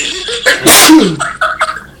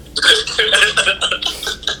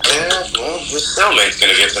 Yeah, well, his cellmate's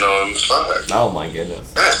gonna get to know him fine. Oh my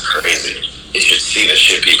goodness. That's crazy. You should see the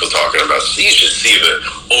shit people talking about. You should see the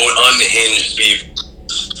unhinged people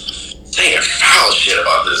saying foul shit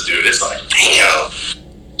about this dude. It's like, damn. I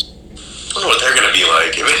wonder what they're gonna be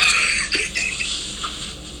like.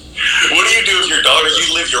 What do you do if your daughter,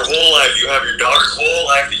 you live your whole life, you have your daughter's whole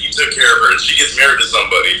life that you took care of her, and she gets married to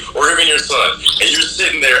somebody, or even your son, and you're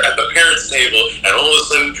sitting there at the parents' table, and all of a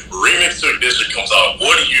sudden, Remix to Ignition comes out.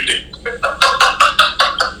 What do you do?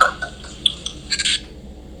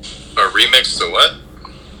 A remix to what?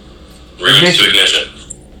 Remix to Ignition.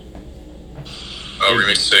 Oh,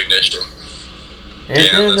 Remix to Ignition.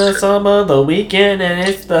 It's in the summer, the weekend, and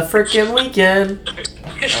it's the freaking weekend.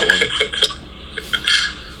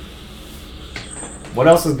 What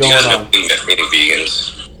else is going on?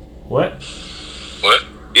 Vegans. What? What?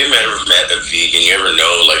 You ever met a vegan? You ever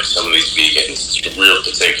know, like, some of these vegans, real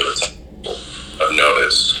particular type I've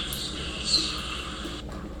noticed.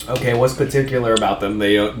 Okay, what's particular about them?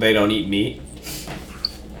 They don't eat meat?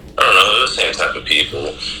 I don't know, they're the same type of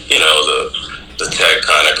people. You know, the tech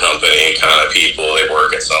kind of company kind of people. They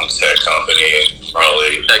work at some tech company and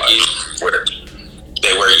probably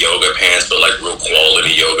they wear yoga pants, but like real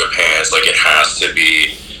quality yoga pants. Like it has to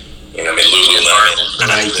be, you know,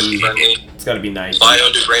 Lululemon. It's gotta be nice.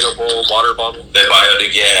 Biodegradable water bottle. They they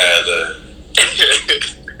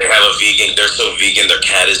have a vegan. They're so vegan. Their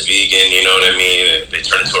cat is vegan. You know what I mean? They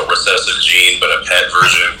turn into a recessive gene, but a pet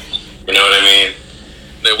version. You know what I mean?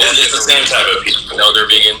 It's the same type of people. No, they're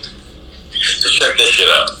vegan. So check this shit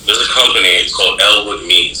out. There's a company, it's called Elwood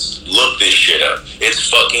Meats. Look this shit up. It's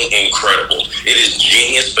fucking incredible. It is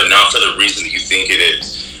genius, but not for the reason that you think it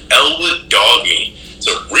is. Elwood Dog Meat. It's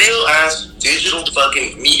a real ass digital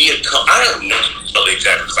fucking media I don't know how they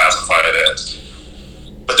exactly classify it as.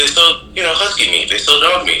 But they sell, you know, husky meat. They sell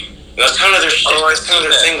dog meat. And that's kind of their shit. That's kind of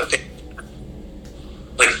their thing that they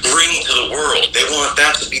like bring to the world. They want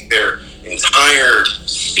that to be their entire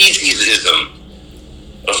speciesism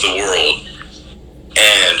of the world.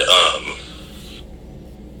 And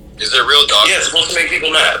Is it real dog? Yeah, it's supposed to make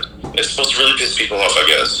people mad. It's supposed to really piss people off, I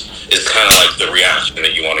guess. It's kind of like the reaction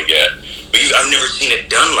that you want to get. But I've never seen it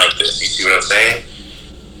done like this. You see what I'm saying?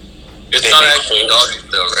 It's not actually dog meat,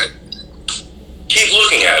 though, right? Keep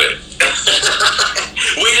looking at it.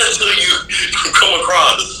 Wait until you come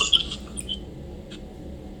across.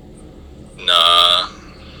 Nah.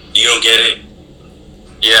 You don't get it?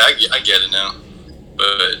 Yeah, I get it now.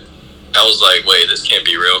 But I was like, wait, this can't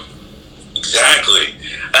be real. Exactly.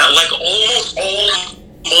 Like almost all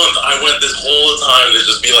month, I went this whole time to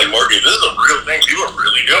just be like, Marky, this is a real thing. People are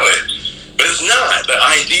really doing. But it's not. The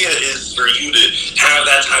idea is for you to have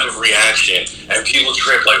that type of reaction, and people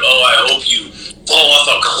trip like, oh, I hope you fall off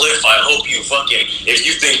a cliff. I hope you fucking, if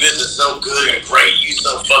you think this is so good and great, you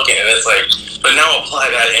so fucking, and it's like, but now apply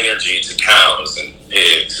that energy to cows and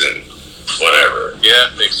pigs and whatever. Yeah,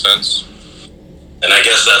 makes sense. And I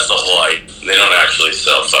guess that's the whole, they don't actually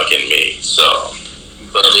sell fucking meat, so.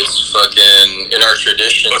 But it's fucking in our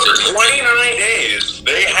traditions. But for 29 days,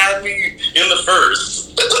 they had me in the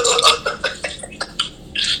first.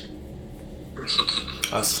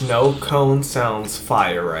 A snow cone sounds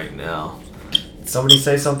fire right now. Did somebody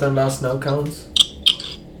say something about snow cones?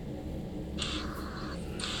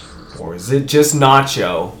 Or is it just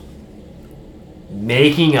Nacho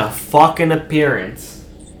making a fucking appearance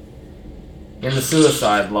in the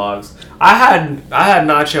Suicide Vlogs? I had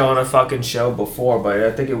Nacho on a fucking show before, but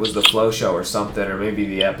I think it was the Flow Show or something, or maybe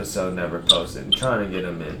the episode never posted. I'm trying to get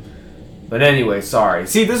him in. But anyway, sorry.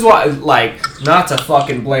 See, this is why, like, not to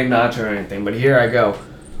fucking blame Nacho or anything, but here I go.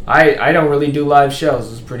 I don't really do live shows.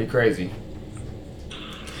 This is pretty crazy.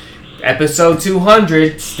 Episode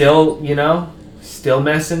 200, still, still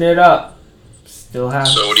messing it up. Still have.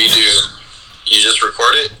 So what do? You just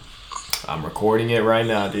record it? I'm recording it right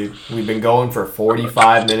now, dude. We've been going for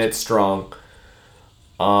 45 minutes strong.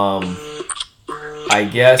 I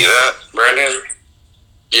guess. See that, Brandon?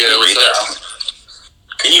 Yeah, read that.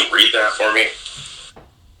 Can you read that for me?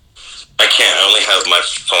 I can't. I only have my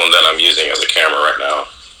phone that I'm using as a camera right now.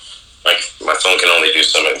 Like, my phone can only do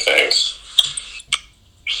so many things.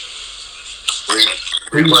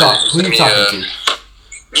 Who are you talking to?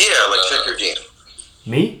 Yeah, like check your DM.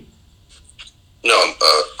 Me? No,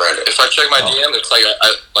 Brandon. If I check my DM, it's like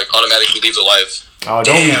I like automatically leave the live. Oh,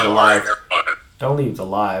 don't leave the live. Right, Don't leave the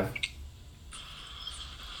live.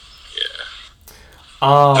 Yeah.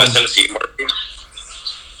 Can I send it to you, Mark?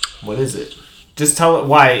 What is it? Just tell it.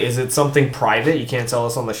 Why? Is it something private? You can't tell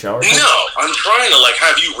us on the show or something? No, I'm trying to like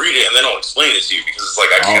have you read it and then I'll explain it to you because it's like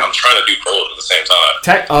I can't. I'm trying to do both at the same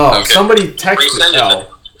time. Okay. Somebody texted. Resend it.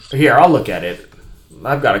 Oh, here, I'll look at it.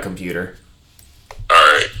 I've got a computer. All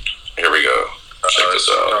right, here we go. Check this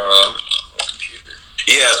out.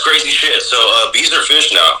 Yeah, it's crazy shit. So bees are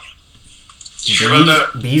fish now. You sure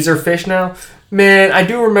about that? Bees are fish now? Man, I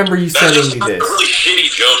do remember you That's sending just me a this. really shitty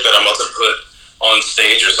joke that I'm about to put on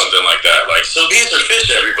stage or something like that. Like, so bees are fish,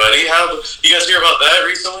 everybody. How you guys hear about that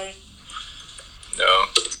recently? No.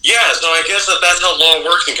 Yeah, so I guess that's how law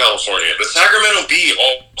works in California. The Sacramento Bee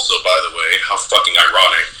also, by the way, how fucking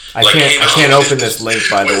ironic. I can't open this link,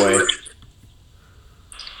 by the way.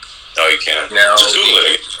 No, you can't. Now Just Google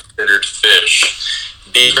it. considered fish.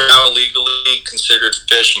 Bees are now legally considered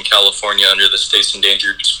fish in California under the state's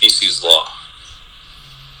endangered species law.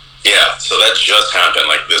 Yeah, so that just happened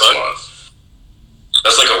like this month.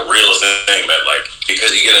 That's like a real thing that like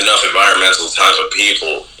because you get enough environmental type of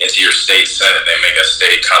people into your state senate, they make a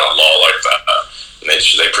state kind of law like that. And they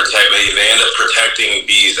end up protecting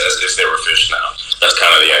bees as if they were fish now. That's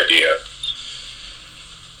kind of the idea.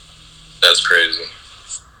 That's crazy.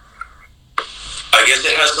 I guess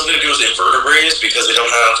it has something to do with invertebrates because they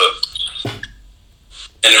don't have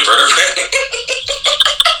an invertebrate.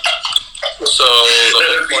 So the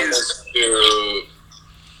whole point is to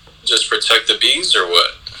just protect the bees, or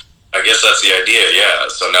what? I guess that's the idea, yeah.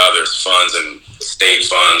 So now there's funds and state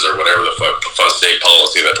funds or whatever the fuck state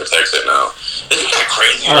policy that protects it now. Isn't that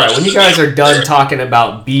crazy? All right, when you guys are done talking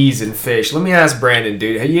about bees and fish, let me ask Brandon,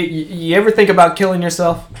 dude. You ever think about killing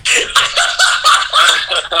yourself?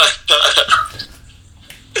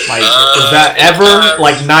 Like, is that ever,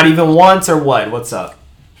 like, not even once, or what? What's up?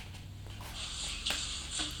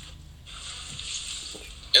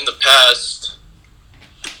 In the past,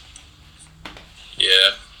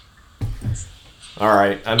 yeah. All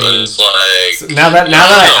right, I But mean, it's like now that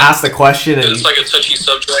I asked the question, and it's like a touchy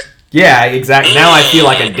subject. yeah, exactly. Now I feel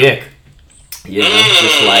like a dick,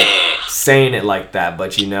 just like saying it like that.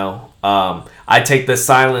 But I take the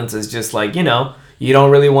silence as just like you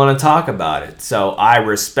don't really want to talk about it. So I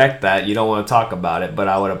respect that you don't want to talk about it. But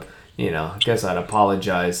I would, I guess I'd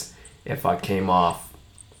apologize if I came off,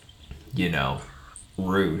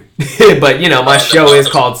 rude. But, you know, my show is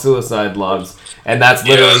called Suicide Logs, and that's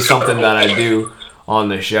literally something that I do on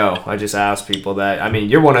the show. I just ask people that. I mean,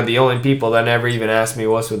 you're one of the only people that never even asked me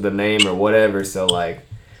what's with the name or whatever, so, like,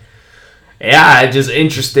 yeah, I'm just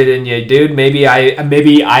interested in you, dude. Maybe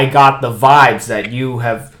I got the vibes that you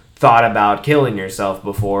have thought about killing yourself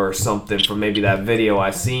before or something from maybe that video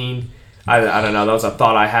I seen. I don't know. That was a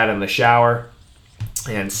thought I had in the shower.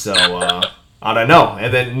 And so, I don't know.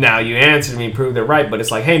 And then now you answered me and proved it right. But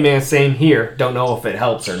it's like, hey, man, same here. Don't know if it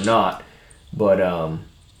helps or not. But,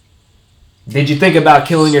 did you think about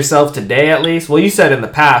killing yourself today at least? Well, you said in the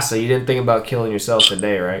past, so you didn't think about killing yourself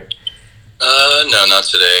today, right? No, not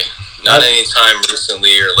today. Not any time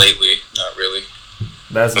recently or lately. Not really.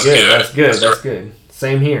 That's good. That's good.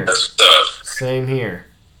 Same here. Same here.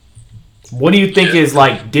 What do you think is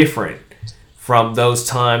like different from those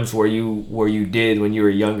times where you did when you were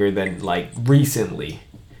younger than like recently?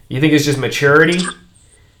 You think it's just maturity?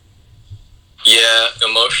 Yeah,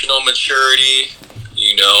 emotional maturity.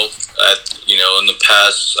 In the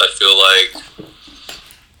past, I feel like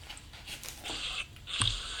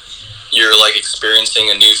you're like experiencing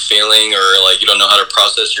a new feeling, or like you don't know how to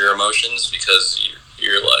process your emotions because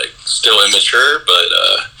you're like still immature. But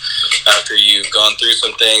after you've gone through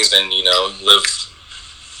some things and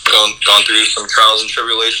gone through some trials and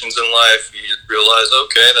tribulations in life, you just realize,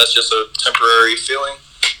 okay, that's just a temporary feeling.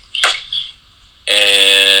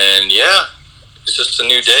 And yeah, it's just a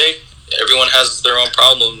new day. Everyone has their own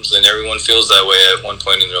problems, and everyone feels that way at one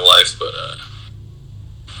point in their life. But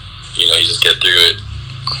you just get through it.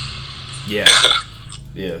 Yeah,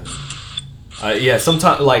 yeah.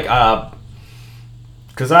 Sometimes, like,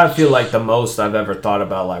 because I feel like the most I've ever thought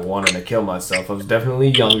about like wanting to kill myself, I was definitely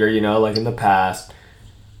younger, like in the past.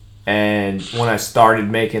 And when I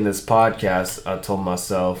started making this podcast, I told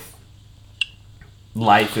myself,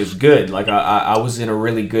 life is good. Like, I was in a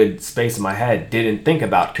really good space in my head. Didn't think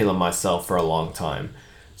about killing myself for a long time.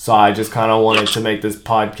 So I just kind of wanted to make this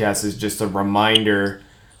podcast as just a reminder,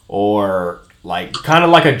 or like kind of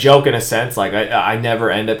like a joke in a sense. Like, I never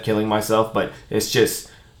end up killing myself, but it's just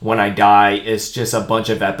when I die, it's just a bunch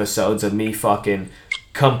of episodes of me fucking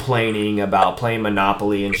complaining about playing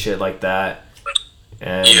Monopoly and shit like that.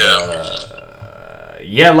 And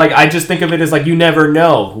yeah, like I just think of it as like you never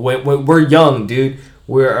know. We're young, dude.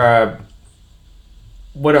 We're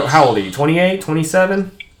how old are you? 28,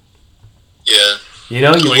 27? Yeah.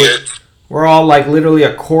 We're all like literally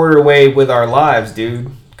a quarter way with our lives, dude.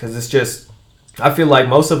 Because it's just, I feel like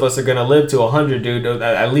most of us are gonna live to 100, dude.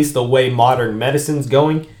 At least the way modern medicine's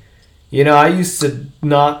going. I used to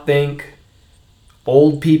not think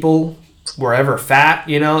old people were ever fat,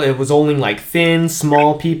 it was only like thin,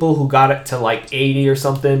 small people who got it to like 80 or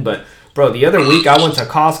something. But bro, the other week I went to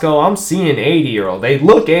Costco, I'm seeing 80-year-old. They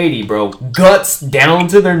look 80, bro. Guts down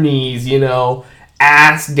to their knees,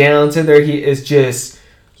 ass down to their it's just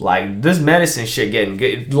like this medicine shit getting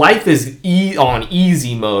good. Life is on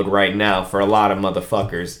easy mode right now for a lot of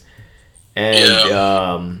motherfuckers.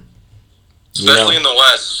 And especially in the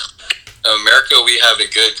West. America, we have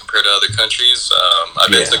it good compared to other countries.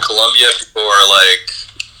 I've been to Colombia. People are like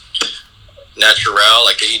natural,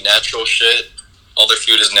 like they eat natural shit. All their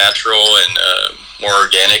food is natural and more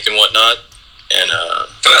organic and whatnot. And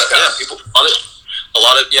people a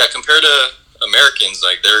lot of compared to Americans,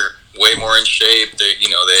 like they're way more in shape. There's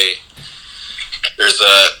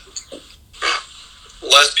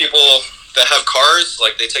less people that have cars.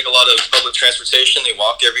 Like they take a lot of public transportation. They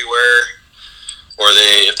walk everywhere. Or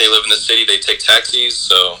if they live in the city, they take taxis.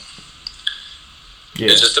 So it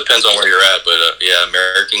just depends on where you're at. But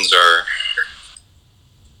Americans are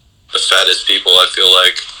the fattest people, I feel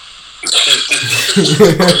like.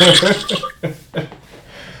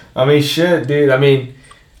 I mean, shit, dude. I mean,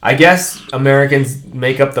 I guess Americans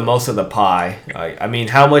make up the most of the pie. I mean,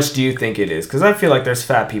 how much do you think it is? Because I feel like there's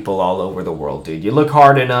fat people all over the world, dude. You look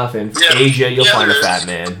hard enough in Asia, you'll find a fat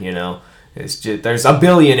man, It's just there's a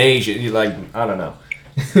billion Asians. I don't know.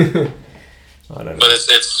 I don't know. But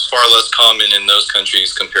it's far less common in those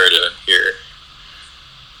countries compared to here.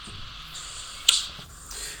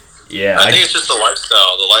 Yeah, I think it's just the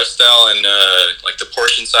lifestyle, and like the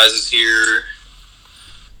portion sizes here,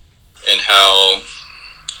 and how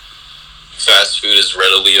fast food is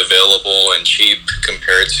readily available and cheap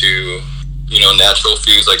compared to natural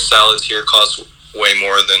foods. Like salads here cost way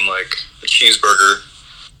more than like a cheeseburger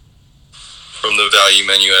from the value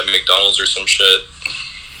menu at McDonald's or some shit.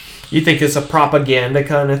 You think it's a propaganda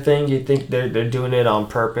kind of thing? You think they're doing it on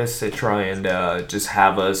purpose to try and just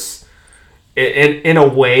have us, in a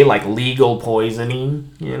way, like legal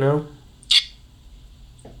poisoning, Yeah.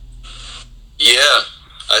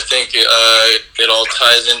 I think it all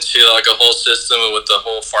ties into like a whole system with the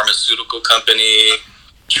whole pharmaceutical company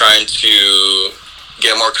trying to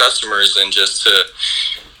get more customers and just to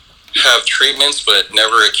have treatments but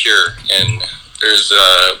never a cure. And there's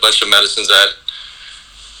a bunch of medicines that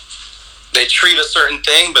they treat a certain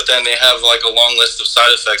thing, but then they have like a long list of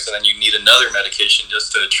side effects, and then you need another medication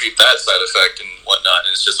just to treat that side effect and whatnot.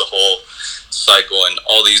 And it's just a whole cycle, and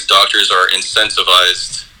all these doctors are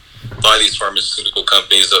incentivized by these pharmaceutical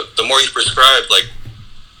companies. The more you prescribe, like,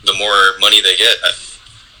 the more money they get.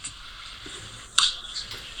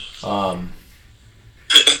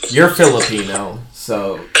 You're Filipino,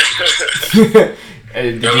 so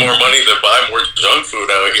Got more money to buy more junk food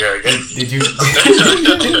out here, I guess.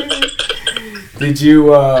 Did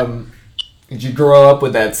you grow up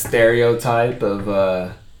with that stereotype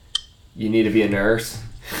of you need to be a nurse?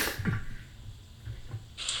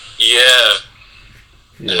 Yeah.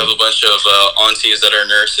 I have a bunch of aunties that are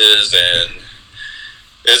nurses, and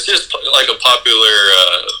it's just like a popular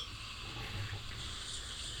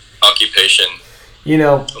occupation. You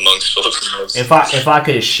know, amongst Filipinos. If I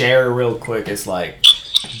could share real quick, it's like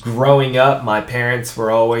growing up, my parents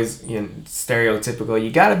were always, stereotypical.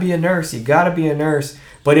 You gotta be a nurse. You gotta be a nurse.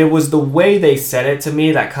 But it was the way they said it to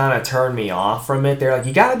me that kind of turned me off from it. They're like,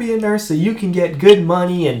 you gotta be a nurse so you can get good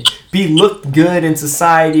money and be looked good in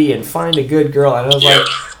society and find a good girl. And I was like,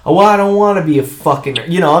 oh, well, I don't want to be a fucking,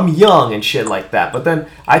 I'm young and shit like that. But then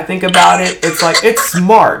I think about it, it's like, it's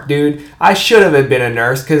smart, dude. I should have been a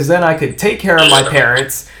nurse because then I could take care of my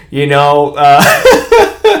parents, and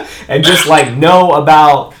just like know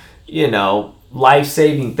about,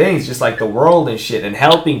 life-saving things, just like the world and shit, and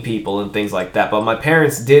helping people and things like that. But my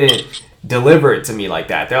parents didn't deliver it to me like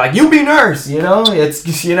that. They're like, you be nurse,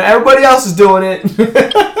 it's, everybody else is doing it.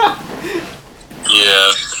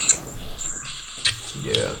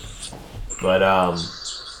 Yeah. But, I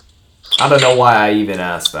don't know why I even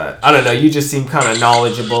asked that. I don't know, you just seem kind of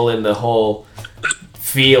knowledgeable in the whole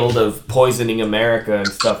field of poisoning America and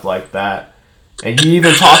stuff like that. And you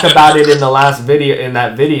even talk about it in the last video, in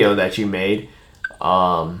that video that you made.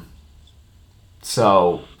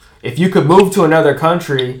 So, if you could move to another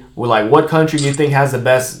country, what country do you think has the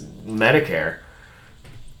best Medicare?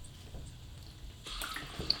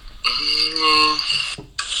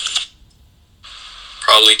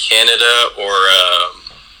 Probably Canada or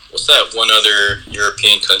what's that one other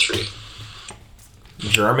European country?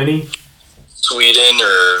 Germany? Sweden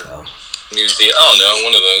or New Zealand? I don't know,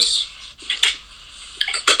 one of those.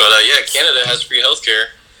 But yeah, Canada has free healthcare.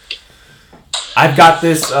 I've got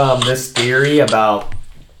this this theory about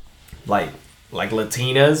like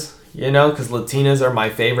Latinas, because Latinas are my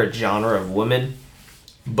favorite genre of women.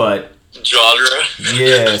 But genre?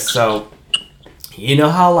 Yeah, so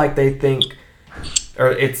how they think,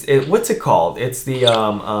 or what's it called? It's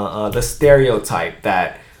the stereotype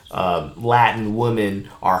that Latin women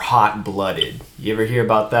are hot-blooded. You ever hear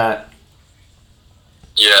about that?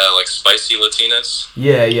 Yeah, like spicy Latinas?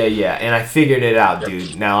 Yeah. And I figured it out,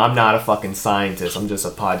 dude. Now, I'm not a fucking scientist. I'm just a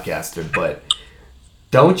podcaster. But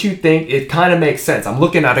don't you think it kind of makes sense? I'm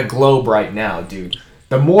looking at a globe right now, dude.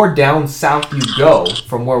 The more down south you go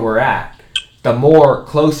from where we're at, the more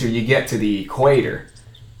closer you get to the equator.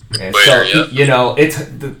 And so, it's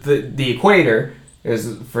the equator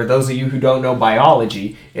is, for those of you who don't know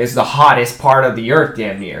biology, is the hottest part of the earth,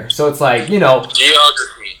 damn near. So it's like, geography.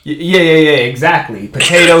 Yeah, exactly.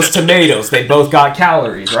 Potatoes, tomatoes, they both got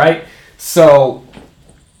calories, right? So,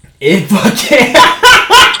 it fucking...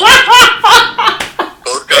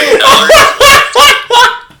 Both got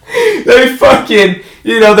calories? They fucking,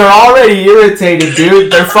 they're already irritated,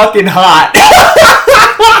 dude. They're fucking hot.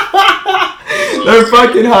 They're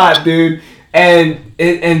fucking hot, dude.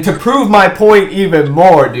 And to prove my point even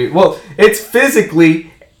more, dude. Well, it's physically...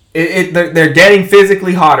 They're getting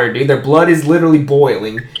physically hotter, dude. Their blood is literally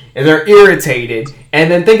boiling, and they're irritated.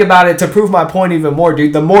 And then think about it, to prove my point even more,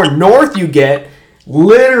 dude. The more north you get,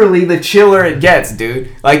 literally the chiller it gets, dude.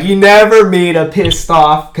 Like, you never meet a pissed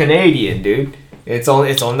off Canadian, dude. It's on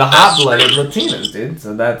the hot-blooded Latinos, dude.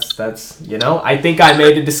 So that's I think I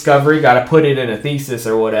made a discovery. Got to put it in a thesis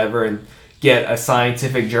or whatever, and get a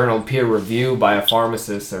scientific journal peer review by a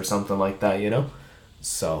pharmacist or something like that,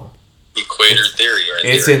 So... Equator theory, right?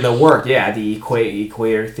 It's in the work, yeah. The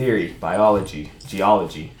equator theory, biology,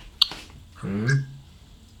 geology. Hey,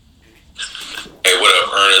 what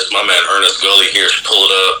up, Ernest? My man Ernest Gully here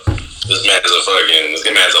pulled up. This man's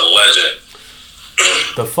a legend.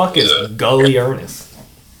 The fuck is Gully Ernest?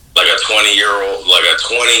 Like a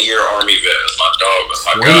 20-year Army vet. That's my dog. That's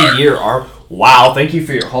my guy. 20-year Army. Wow, thank you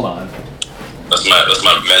for your. Hold on. That's my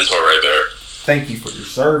mentor right there. Thank you for your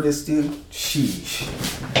service, dude. Sheesh.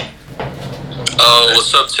 Oh,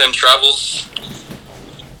 what's up, Tim Travels?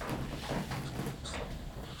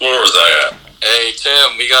 Where was I at? Hey,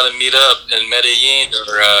 Tim, we gotta meet up in Medellin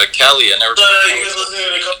or Cali. I never. You guys listening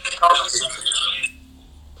to the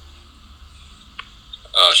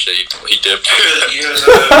Oh shit, he dipped. You guys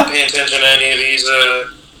paying attention to any of these?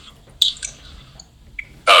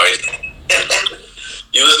 Oh,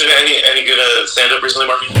 you listen to any good stand-up recently,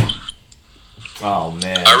 Mark? Oh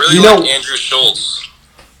man. I really like Andrew Schultz.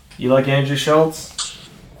 You like Andrew Schultz?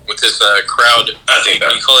 With his crowd. I think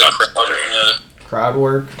that. You call it crowd. Crowd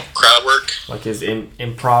work. Crowd work. Like his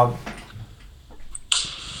improv.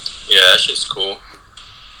 Yeah, that shit's cool.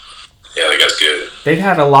 Yeah, that guy's good. They've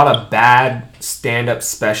had a lot of bad stand-up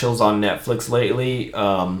specials on Netflix lately,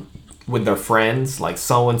 with their friends, like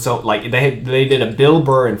so and so. Like they did a Bill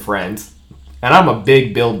Burr and Friends, and I'm a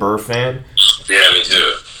big Bill Burr fan. Yeah, me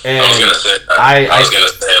too. And I was gonna say, I was gonna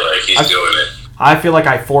say like he's doing it. I feel like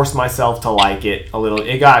I forced myself to like it a little.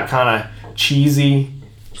 It got kind of cheesy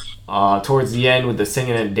towards the end with the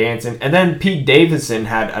singing and dancing, and then Pete Davidson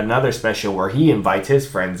had another special where he invites his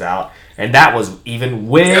friends out. And that was even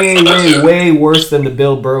way worse than the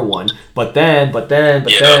Bill Burr one. But then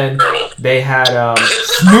they had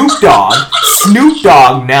Snoop Dogg. Snoop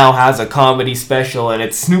Dogg now has a comedy special, and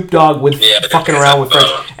it's Snoop Dogg with fucking around with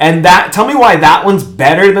friends. And tell me why that one's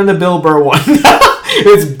better than the Bill Burr one.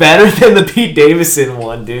 It's better than the Pete Davidson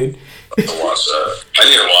one, dude. I need to watch that.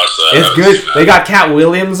 It's good. They got Cat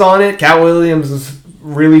Williams on it. Cat Williams is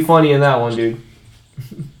really funny in that one, dude.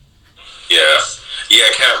 Yeah,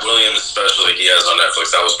 Cat Williams especially he has on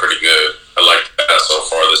Netflix. That was pretty good. I liked that so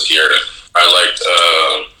far this year. I liked,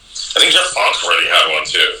 I think Jeff Foxworthy had one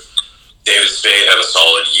too. David Spade had a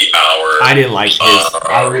solid hour. I didn't like his.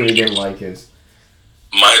 I really didn't like his.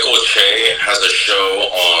 Michael Che has a show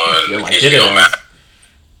on HBO Max.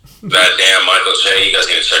 That damn Michael Che, you guys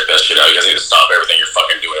need to check that shit out. You guys need to stop everything you're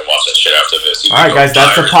fucking doing and watch that shit after this. All right, guys,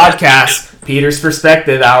 that's the podcast. Peter's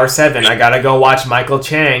Perspective, Hour 7. I gotta go watch Michael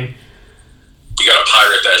Chang. You gotta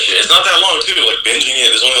pirate that shit. It's not that long too. Like binging it,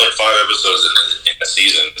 there's only like 5 episodes in the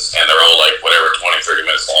seasons, and they're all like whatever 20-30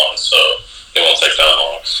 minutes long, so it won't take that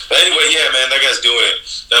long. But anyway, yeah, man, that guy's doing it.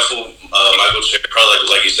 That fool, Michael Che, probably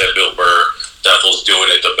like you said, Bill Burr. That fool's doing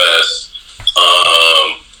it the best.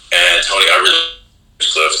 And Tony, I really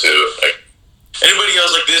love too. Like anybody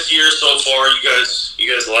else like this year so far, you guys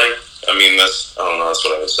like? I mean, I don't know. That's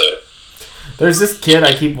what I would say. There's this kid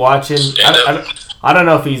I keep watching. I don't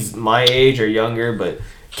know if he's my age or younger, but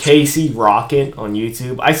Casey Rocket on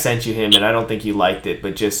YouTube. I sent you him, and I don't think you liked it,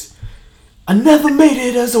 but just, I never made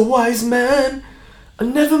it as a wise man. I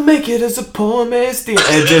never make it as a poor man. And he's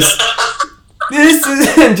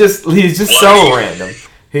just so random.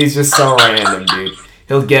 He's just so random, dude.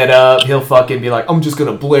 He'll get up, he'll fucking be like, I'm just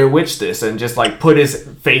gonna Blair Witch this, and just like put his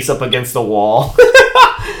face up against the wall.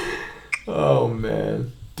 Oh,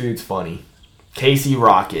 man. Dude's funny. Casey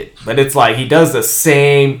Rocket, but it's like he does the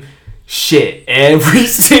same shit every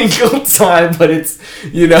single time, but it's,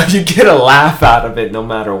 you get a laugh out of it no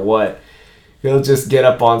matter what. He'll just get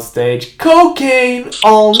up on stage, cocaine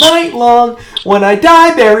all night long. When I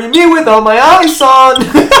die, bury me with all my eyes on.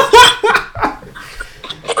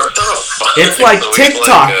 It's like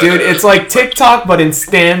TikTok, dude. It's like TikTok, but in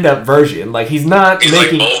stand-up version. Like he's not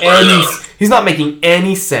making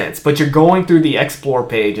any sense. But you're going through the explore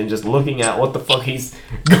page and just looking at what the fuck he's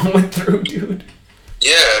going through, dude.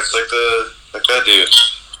 Yeah, it's like that dude,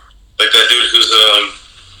 who's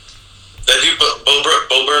that dude Bo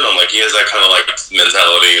Burnham. Like he has that kind of like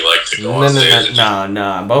mentality, like to go on stage.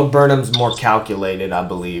 No. Bo Burnham's more calculated, I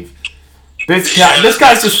believe. This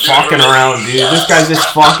guy's just fucking around, dude. This guy's just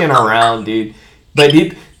fucking around, dude. But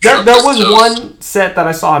there was one set that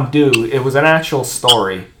I saw him do. It was an actual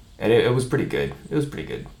story, and it was pretty good. It was pretty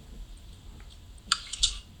good.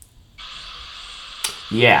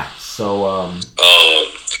 Yeah. So I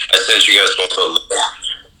sent you guys both a link.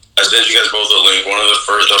 One of the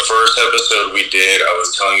first episode we did, I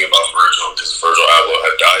was telling you about Virgil because Virgil Abloh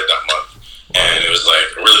had died that month. And it was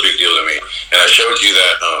like a really big deal to me. And I showed you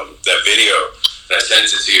that video, and I sent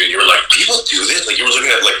it to you, and you were like, people do this? Like, you were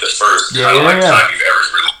looking at like the first time you've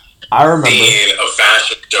ever really seen a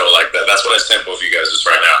fashion show like that. That's what I sent both of you guys just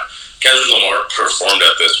right now. Kendrick Lamar performed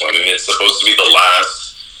at this one, and it's supposed to be the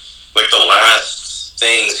last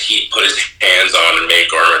things he put his hands on and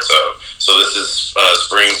made garments of. So this is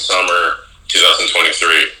spring, summer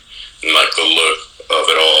 2023, and like the look of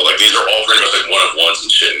it all. Like, these are all pretty much like one-of-ones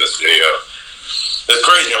and shit in this video. It's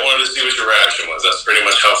crazy. I wanted to see what your reaction was. That's pretty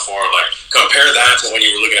much how far, like, compare that to when you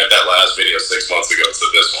were looking at that last video 6 months ago to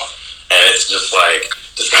this one. And it's just like,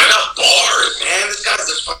 this guy got bars. like, man, this guy's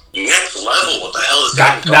just fucking next level. What the hell is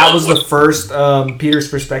that? That was the first Peter's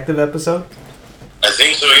Perspective episode? I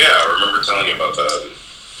think so, yeah. I remember telling you about that.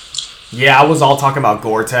 Yeah, I was all talking about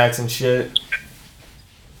Gore-Tex and shit.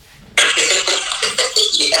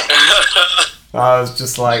 I was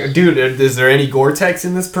just like, dude, is there any Gore-Tex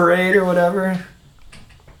in this parade or whatever?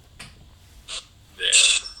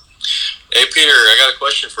 Hey, Peter, I got a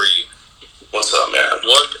question for you. What's up, man?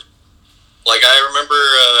 Like, I remember,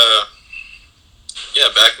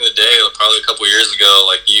 back in the day, probably a couple years ago,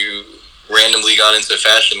 like, you randomly got into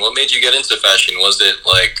fashion. What made you get into fashion? Was it,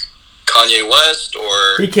 like, Kanye West,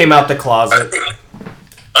 or... He came out the closet.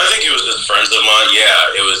 I think it was just friends of mine.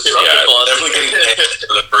 Yeah, it was. Definitely getting pegged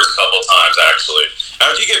for the first couple times. Actually,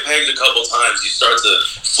 after you get pegged a couple times, you start to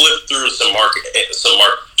flip through some Marc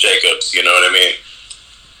Jacobs. You know what I mean?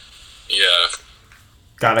 Yeah.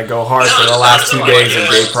 Gotta go hard for the last 2 days of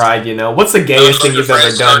Gay Pride. You know, what's the gayest thing you've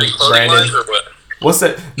ever done, Brandon? What's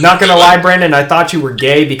it? Not gonna lie, Brandon. I thought you were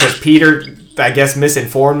gay because Peter, I guess,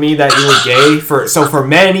 misinformed me that you were gay for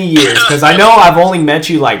many years. Because I know I've only met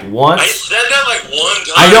you like once. I said that like one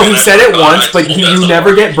time. I know he said it once, but you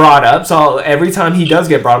never get brought up. So every time he does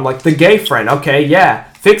get brought up, I'm like, the gay friend. Okay, yeah,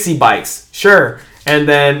 fixie bikes, sure. And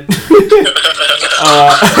then,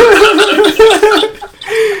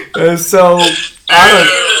 so I don't.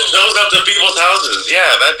 Shows up to people's houses.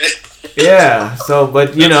 Yeah, that did. Yeah. So,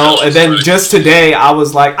 but you know, and then just today, I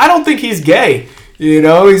was like, I don't think he's gay. You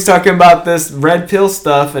know, he's talking about this red pill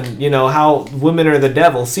stuff and, you know, how women are the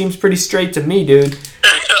devil. Seems pretty straight to me, dude.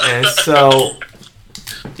 And so,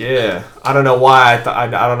 yeah. I don't know why. I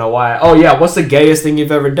don't know why. Oh, yeah. What's the gayest thing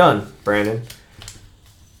you've ever done, Brandon?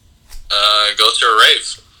 Go to a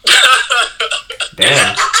rave.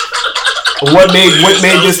 Damn. What made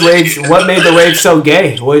the rave so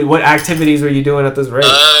gay? What activities were you doing at this rave?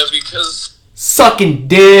 Because... Sucking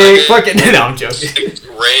dick. Fucking... No, I'm joking.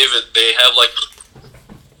 Rave,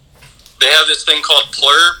 they have this thing called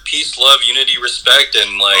Plur, peace, love, unity, respect,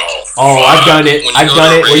 and like... Oh, I've done it.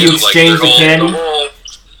 Where you exchange the candy.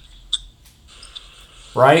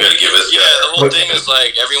 Right? Yeah, the whole thing is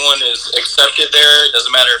like, everyone is accepted there. It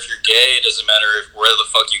doesn't matter if you're gay. It doesn't matter where the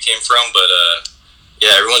fuck you came from. But,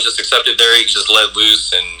 yeah, everyone's just accepted there. You can just let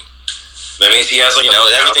loose, and... That means he has like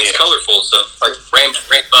everything's colorful, so like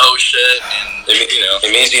rainbow shit, and it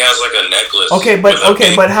means he has like a necklace.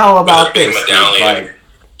 But how about this? Like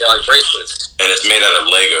bracelets, and it's made out of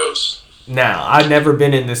Legos. Now, I've never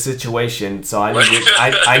been in this situation, so I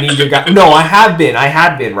need your guy. No, I have been,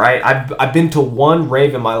 right? I've been to one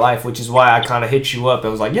rave in my life, which is why I kind of hit you up and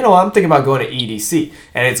was like, you know, I'm thinking about going to EDC,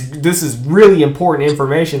 and this is really important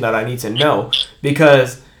information that I need to know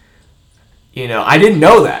because. You know, I didn't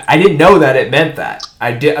know that. I didn't know that it meant that.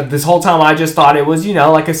 This whole time I just thought it was, you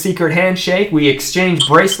know, like a secret handshake. We exchanged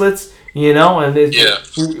bracelets, you know, and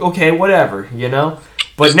okay, whatever, you know.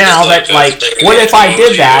 But now that, like, what if I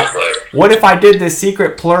did that? What if I did this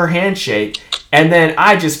secret Plur handshake, and then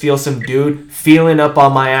I just feel some dude feeling up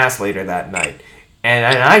on my ass later that night? And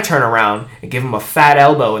I turn around and give him a fat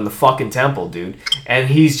elbow in the fucking temple, dude. And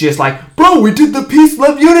he's just like, bro, we did the peace,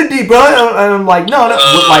 love, unity, bro. And I'm like, no.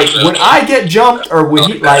 Like, would I get jumped or would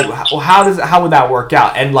he, like, how would that work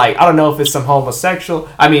out? And, like, I don't know if it's some not homosexual,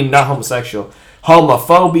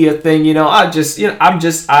 homophobia thing, you know. I'm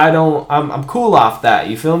cool off that,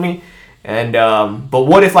 you feel me? And, but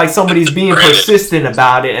what if, like, somebody's being persistent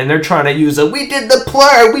about it and they're trying to use we did the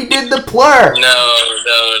plur. No.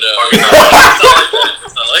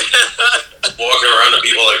 Walking around to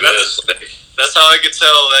people like this. That's how I could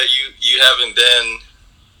tell that you haven't been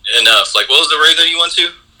enough. Like, what was the rave that you went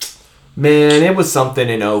to? Man, it was something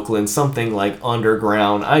in Oakland, something like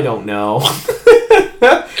underground. I don't know.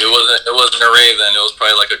 It wasn't a rave then. It was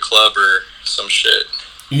probably like a club or some shit.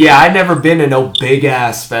 Yeah, I'd never been to no big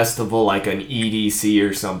ass festival like an EDC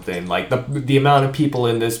or something. Like the amount of people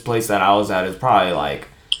in this place that I was at is probably like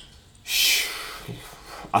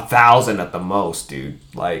 1,000 at the most, dude.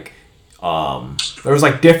 Like, there was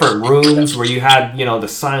like different rooms where you had, you know, the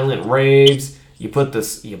silent raves. You put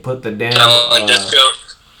the damn disco.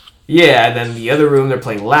 Yeah, and then the other room they're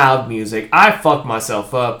playing loud music. I fucked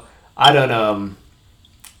myself up. I done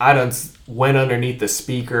went underneath the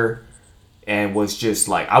speaker and was just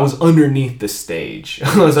like, I was underneath the stage.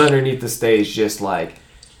 Just like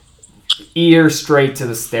ear straight to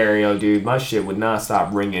the stereo, dude. My shit would not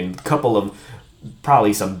stop ringing. Couple of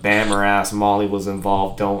probably some Bammer ass Molly was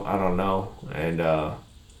involved. I don't know. And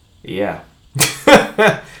yeah.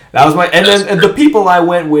 That was and then the people I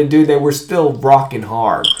went with, dude, they were still rocking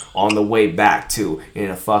hard on the way back too in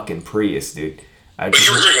a fucking Prius, dude. But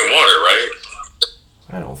you were drinking water, right?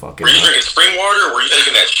 I don't fucking Were you know. drinking spring water or were you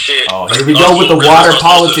drinking that shit? Oh, here we go with the water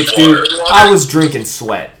politics, dude. I was drinking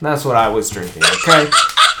sweat. That's what I was drinking, okay?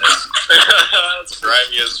 That's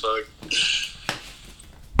grimy as fuck.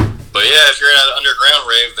 But yeah, if you're at an underground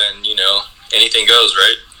rave, then, you know, anything goes,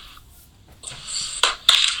 right?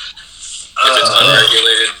 If it's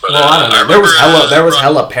unregulated. But, Well, I don't know. There was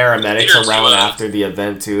hella paramedics Peter's around doing- after the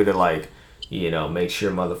event, too, to, like, you know, make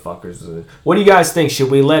sure motherfuckers... What do you guys think? Should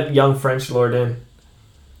we let Young French Lord in?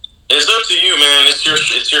 It's up to you, man. It's your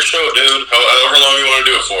show, dude. However long you want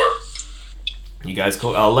to do it for. You guys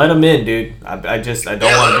cool? I'll let him in, dude. I don't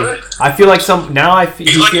want to do... I feel like He's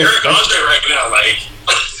like Eric Andre right now, like...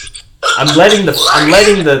 I'm letting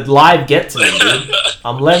the live get to me, dude.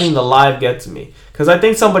 I'm letting the live get to me. Because I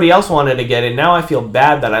think somebody else wanted to get in. Now I feel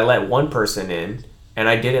bad that I let one person in, and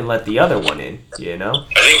I didn't let the other one in, you know?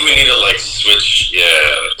 I think we need to, like, switch,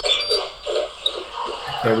 yeah.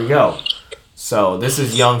 There we go. So, this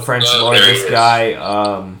is Young French Lord. there he This is. guy,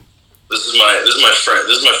 This is my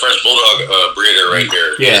French bulldog breeder right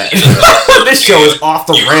here. yeah. This show is off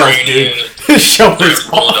the rails, dude. This show is French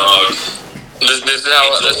off. bulldogs. This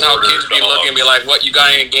is how kids be looking and be like, what, you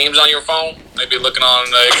got any games on your phone? They be looking on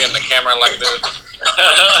the camera like this.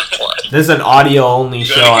 This is an audio-only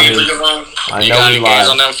show. I mean, I You know got we any games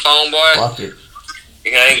on live. them phone, boy? Fuck it.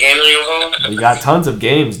 You got any games on your phone? We got tons of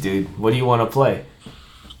games, dude. What do you want to play?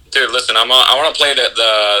 Dude, listen, I want to play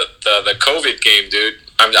the COVID game, dude.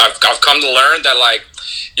 I've come to learn that, like,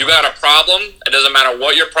 you got a problem. It doesn't matter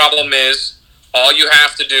what your problem is. All you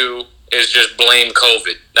have to do is just blame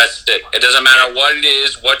COVID. That's it. It doesn't matter what it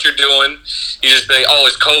is, what you're doing. You just say, oh,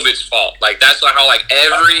 it's COVID's fault. Like, that's how, like,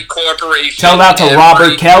 every corporation... Tell that to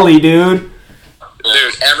Robert Kelly, dude.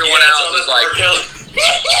 Dude, everyone else is like...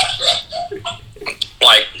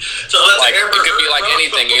 Like, So that's like it could be like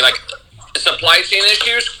anything. You like supply chain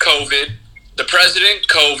issues, COVID. The president,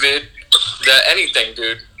 COVID. Anything,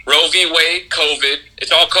 dude. Roe v. Wade, COVID.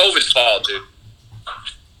 It's all COVID's fault, dude.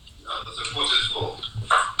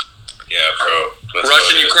 Yeah, bro.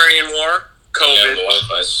 Russian-Ukrainian war, COVID.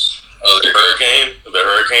 The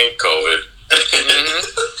hurricane, COVID. Mm-hmm.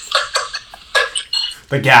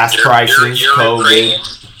 The gas prices, You're COVID. Ukrainian.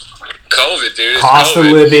 COVID, dude. It's Cost COVID.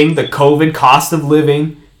 of living, the COVID cost of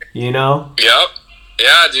living, you know? Yep.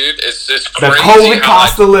 Yeah, dude. It's The crazy. COVID how,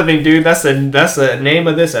 cost of living, dude. That's the name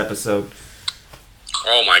of this episode.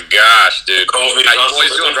 Oh my gosh, dude. COVID How you cost of boys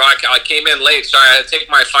doing, living? bro? I came in late. Sorry, I had to take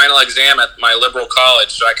my final exam at my liberal college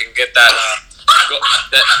so I can get that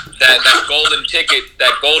that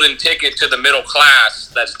golden ticket to the middle class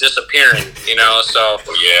that's disappearing. You know, so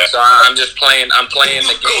Yeah. So I'm just playing. I'm playing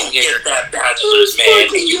the game here. Get that bachelor's, man.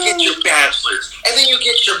 And you get your bachelor's. And then you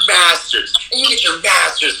get your master's. And you get your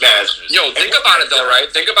master's. Yo, think about it though, right?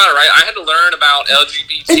 Think about it, right? I had to learn about And then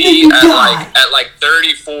LGBT you die. at like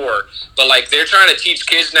 34, but like they're trying to teach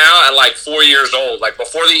kids now at like 4 years old. Like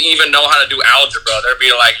before they even know how to do algebra, they're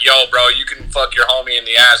be like, "Yo, bro, you can fuck your homie in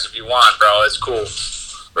the ass if you want, bro. It's cool."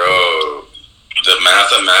 Bro, the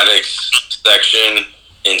mathematics section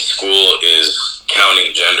in school is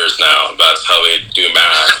counting genders now. That's how they do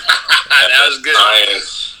math. That was good.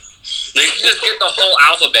 Science. They should just get the whole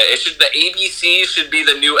alphabet. The ABC should be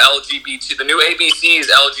the new LGBT. The new ABC is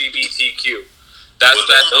LGBTQ. That's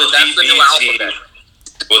the new alphabet.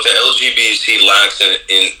 What the LGBT lacks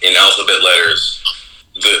in alphabet letters,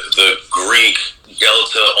 the Greek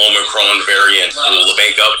Delta Omicron variant will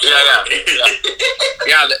make up for it.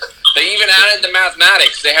 Yeah. They even added the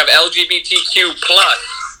mathematics. They have LGBTQ plus.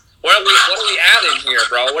 What are we adding here,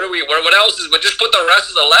 bro? What else is? But just put the rest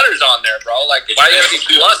of the letters on there, bro. Like, why do you have to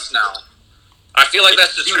be plus now? I feel like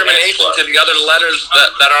that's discrimination to the other letters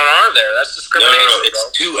that aren't there. That's discrimination. No, it's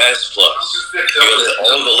 2S plus. Because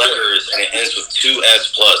all the letters and it ends with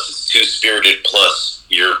 2S plus. It's two spirited plus.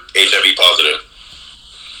 You're HIV positive.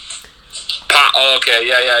 Oh, okay,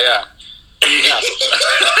 yeah.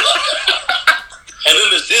 And then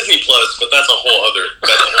there's Disney Plus, but that's a whole other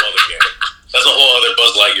game. That's a whole other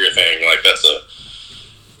Buzz Lightyear thing. Like that's a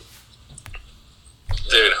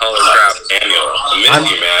dude. Holy crap, Daniel, I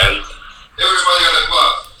miss you, man.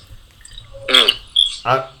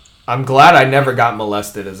 Mm. I'm glad I never got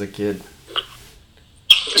molested as a kid.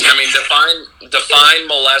 I mean, define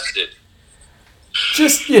molested.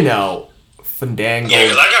 Just, you know, fandango. Yeah,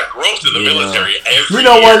 because I got groped in the military every You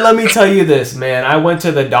know what? year. Let me tell you this, man. I went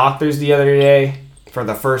to the doctors the other day for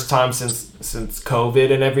the first time since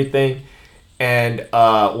COVID and everything. And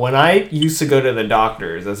when I used to go to the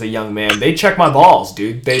doctors as a young man, they check my balls,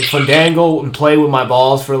 dude. They'd fandangle and play with my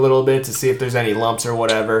balls for a little bit to see if there's any lumps or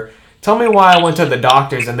whatever. Tell me why I went to the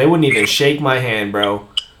doctors and they wouldn't even shake my hand, bro.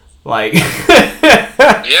 Like,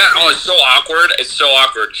 Yeah, oh, it's so awkward. It's so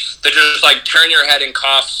awkward. They just like turn your head and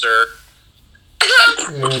cough, sir.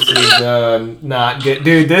 This is not good,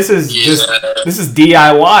 dude. This is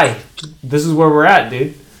DIY. This is where we're at,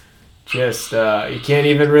 dude. Just you can't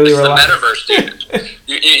even really rely. It's the metaverse, dude.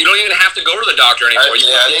 you don't even have to go to the doctor anymore. You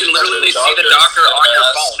can literally see the doctor on your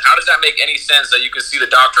phone. How does that make any sense that you can see the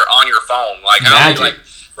doctor on your phone? Like how magic.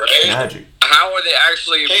 Right? Magic. How are they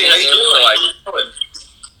actually? Hey, how you doing?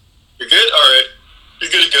 You're good. All right. You're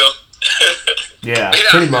good to go. Yeah,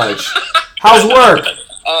 pretty much. How's work?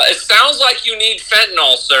 It sounds like you need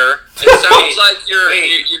fentanyl, sir. It sounds like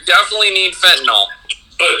you definitely need fentanyl.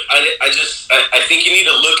 But I think you need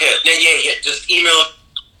to look at just email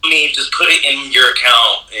me, just put it in your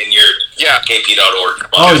account in your KP.org.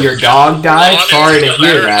 Oh, your dog died? Sorry to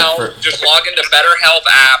hear that. Just log into BetterHelp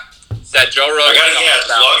app that Joe Rogan.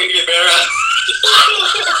 Log into your BetterHelp.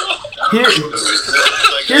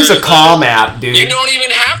 Here's a calm app, dude. You don't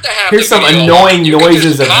even have to have. Here's some annoying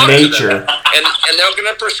noises of nature. And they're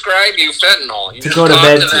gonna prescribe you fentanyl. You to go to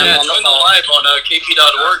bed to. On the live on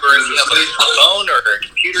KP.org, or if you have a phone or a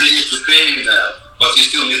computer. You need to pay now, but you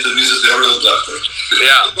still need to visit the real doctor.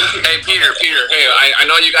 Yeah. Hey, Peter. Hey, I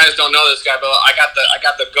know you guys don't know this guy, but I got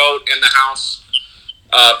the goat in the house.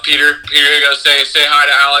 Peter, you gotta say hi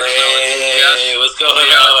to Alex. Hey, what's going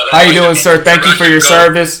on? How you doing, sir? Thank you for your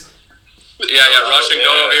service. Yeah, Russian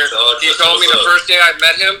goat over here. He told me the first day I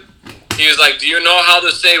met him, he was like, "Do you know how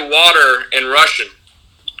to say water in Russian?"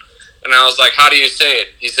 And I was like, "How do you say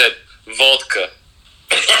it?" He said, "Vodka."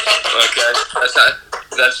 Okay,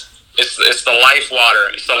 it's the life water.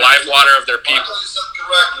 It's the life water of their people.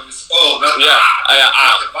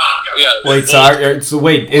 Wait,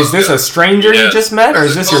 wait, is this a stranger you just met, or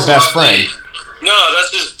is this your best friend? No,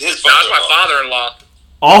 that's his father-in-law. That's my father-in-law.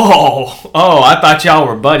 Oh, I thought y'all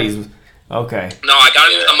were buddies. Okay. No, I got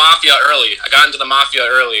into the mafia early.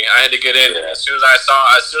 I had to get in. As soon as I saw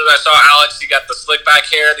Alex, he got the slick back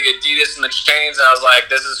hair, the Adidas, and the chains. I was like,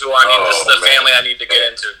 "This is who I need. This is the family I need to get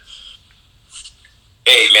into."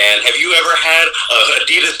 Hey man, have you ever had a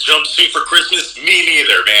Adidas jumpsuit for Christmas? Me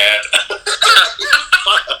neither, man.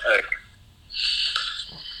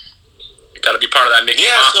 You gotta be part of that Mickey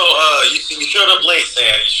Mouse. So you showed up late, Sam.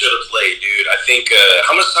 You showed up late, dude. I think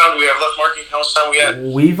how much time do we have left, Marky? How much time we have?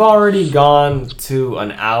 We've already gone to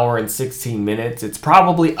an hour and 16 minutes. It's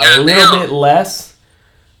probably a little bit less,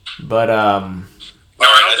 but All right,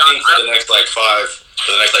 I think for the next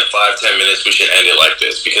 5-10 minutes, we should end it like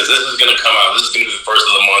this, because this is going to come out. This is going to be the first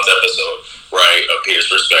of the month episode, right, of Peter's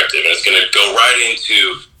perspective, and it's going to go right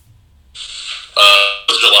into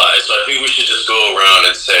July. So I think we should just go around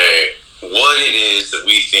and say what it is that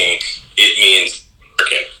we think it means.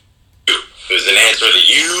 Okay, there's an answer that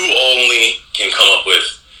you only can come up with,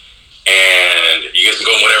 and you guys can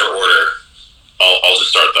go in whatever order. I'll just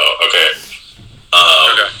start though. Okay.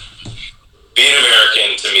 Being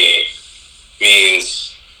American to me means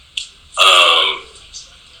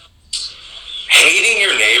hating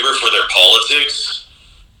your neighbor for their politics,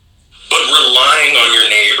 but relying on your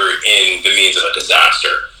neighbor in the means of a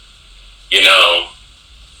disaster. You know,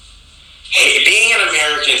 being an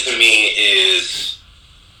American to me is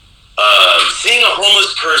seeing a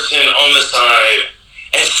homeless person on the side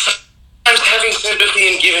and sometimes having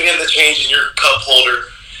sympathy and giving them the change in your cup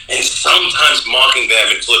holder, and sometimes mocking them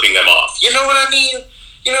and flipping them off. You know what I mean?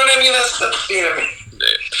 That's being American.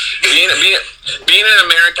 Being an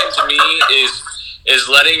American to me is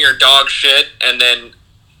letting your dog shit and then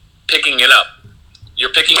picking it up.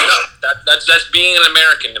 You're picking it up. That's being an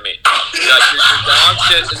American to me. Like your dog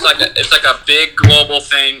shit. It's like a big global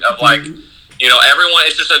thing of like, you know, everyone.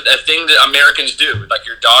 It's just a thing that Americans do. Like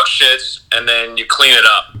your dog shits and then you clean it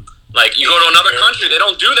up. Like you go to another country, they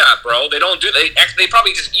don't do that, bro. They don't do. They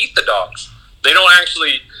probably just eat the dogs. They don't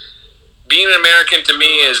actually. Being an American to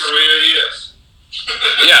me is.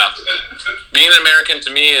 Yeah, being an American to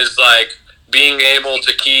me is like being able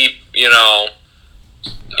to keep, you know,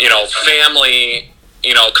 family,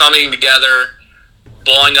 coming together,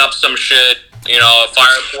 blowing up some shit,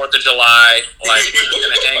 fire 4th of July, like we're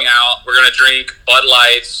gonna hang out, we're gonna drink Bud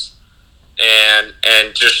Lights, and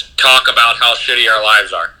just talk about how shitty our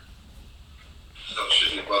lives are. Let's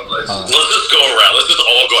just go around. Let's just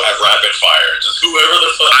all go have rapid fire. Just whoever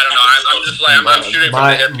the fuck. I don't know. I'm just like I'm shooting from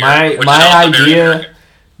the hip here.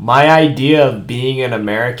 My idea of being an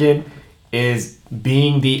American is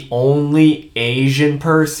being the only Asian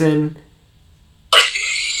person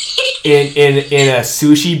in a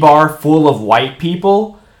sushi bar full of white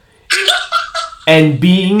people, and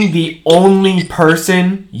being the only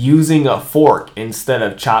person using a fork instead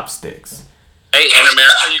of chopsticks. Hey, in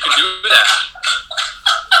America, you can do that.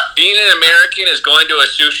 Being an American is going to a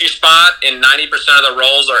sushi spot and 90% of the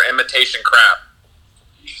rolls are imitation crab.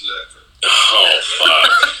 Oh,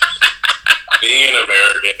 fuck. Being an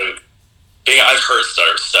American, I've heard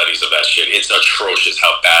studies of that shit. It's atrocious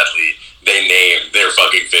how badly they name their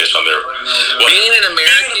fucking fish on their... Being an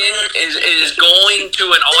American is going to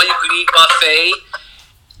an all-you-can-eat buffet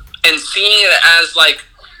and seeing it as, like...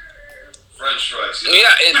 French fries.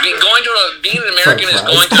 Yeah, being an American is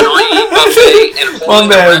going to an all-you-can-eat buffet and holding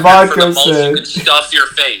the record for the most you can stuff your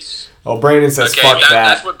face. Oh, Brandon says, okay, fuck that.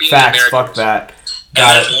 That's what being Facts, American fuck is. that. And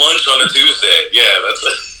that's lunch on a Tuesday. Yeah, that's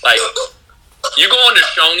it. Like, you go into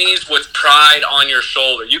Shoney's with pride on your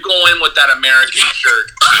shoulder. You go in with that American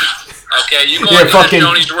shirt. Okay, you go Your into fucking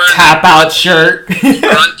Shoney's wearing tap-out shirt.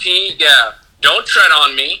 front tee. Yeah, don't tread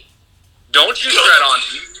on me. Don't you tread on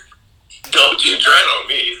me. Don't you tread on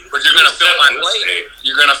me. But you're gonna fill my plate.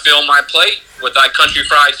 You're gonna fill my plate with that country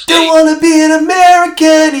fried steak. Don't wanna be an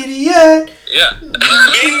American idiot. Yeah.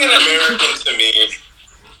 Being an American to me.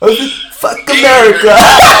 Fuck America.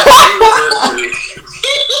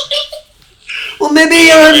 Well, maybe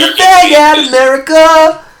you're in the bag at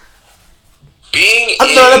America.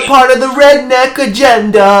 I'm not a part of the redneck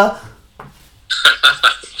agenda.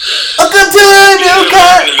 Welcome to a new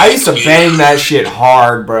country. I used to bang that shit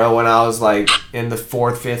hard, bro, when I was like in the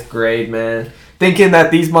 4th, 5th grade, man. Thinking that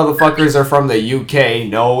these motherfuckers are from the UK.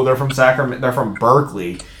 No, they're from Sacramento. They're from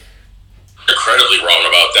Berkeley. Incredibly wrong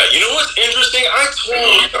about that. You know what's interesting? I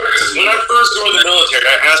told when I first joined the military,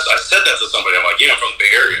 I said that to somebody. I'm like, yeah, I'm from the Bay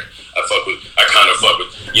Area. I kind of fuck with,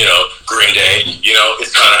 Green Day.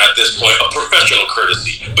 It's kind of at this point a professional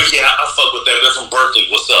courtesy. But yeah, I fuck with them. They're from Berkeley.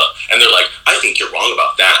 What's up? And they're like, I think you're wrong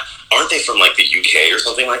about that. Aren't they from like the UK or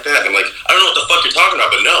something like that? I'm like, I don't know what the fuck you're talking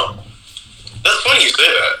about, but no. That's funny you say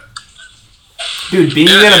that. Dude, being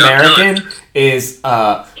an American is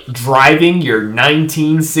driving your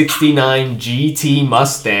 1969 GT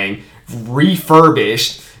Mustang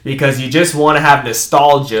refurbished because you just want to have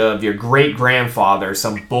nostalgia of your great-grandfather,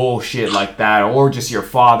 some bullshit like that, or just your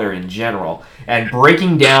father in general, and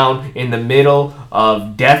breaking down in the middle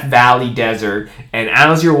of Death Valley Desert, and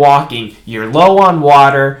as you're walking, you're low on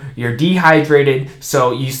water, you're dehydrated,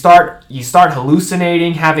 so you start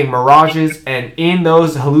hallucinating, having mirages, and in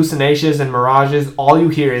those hallucinations and mirages, all you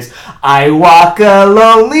hear is, I walk a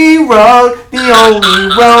lonely road, the only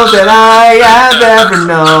road that I have ever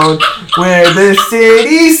known, where the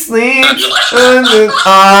city sleeps,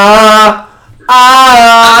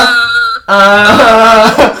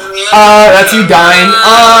 that's you dying.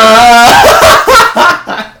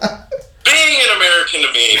 Being an American to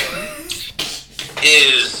me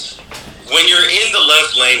is when you're in the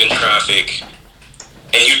left lane in traffic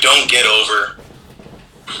and you don't get over,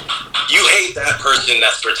 you hate that person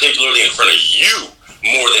that's particularly in front of you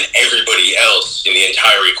more than everybody else in the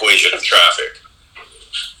entire equation of traffic.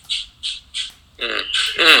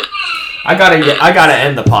 I gotta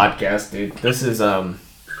end the podcast, dude. This is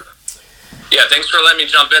Yeah, thanks for letting me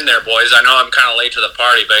jump in there, boys. I know I'm kind of late to the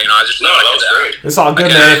party, but I just that was great. It's all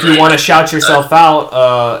good, man. If you want to shout yourself out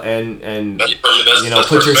and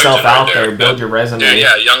put yourself out there, build your resume. Dude,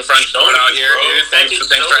 yeah, young French Sword out here, dude. Thanks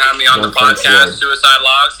for having me on the podcast, Suicide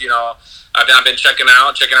Logs. I've been checking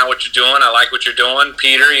out what you're doing. I like what you're doing,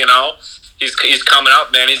 Peter. He's coming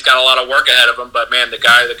up, man. He's got a lot of work ahead of him, but man, the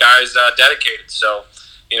guy's dedicated. So,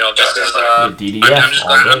 this is. I'm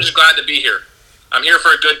just glad to be here. I'm here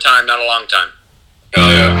for a good time, not a long time.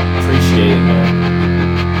 Oh yeah. Appreciate it, man.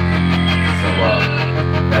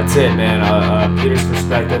 So that's it, man. Peter's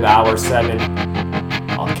Perspective, Hour 7.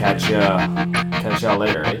 I'll catch y'all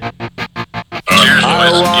later, eh? Cheers, I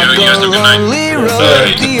boys. walk You guys have a a good night. lonely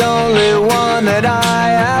road, the only one that I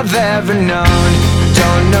have ever known.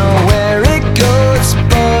 Don't know where it goes,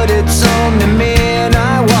 but it's home to me, and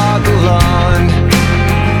I walk alone.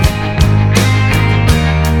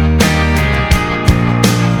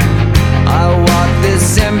 I walk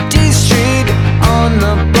this empty street on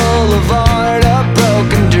the boulevard of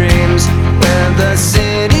broken dreams, where the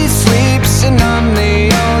city sleeps and I'm the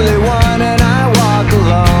only one, and I walk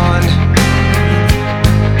alone.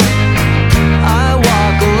 I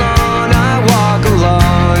walk alone, I walk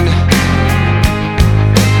alone.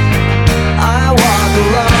 I walk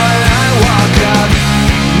alone, I walk up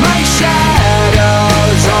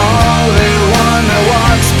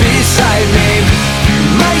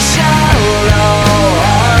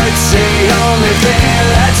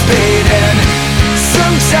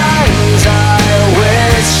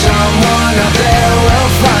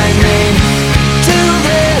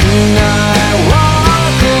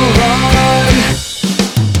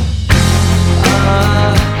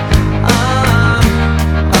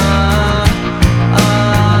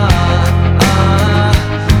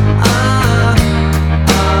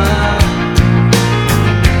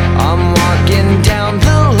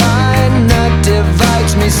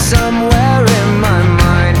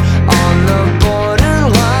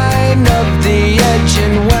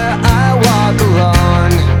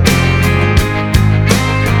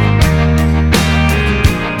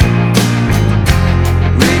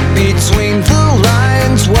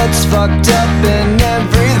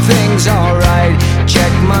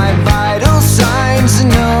dreams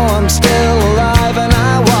and know I'm still alive, and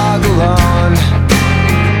I walk alone.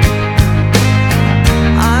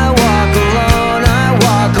 I walk alone, I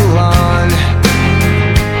walk alone.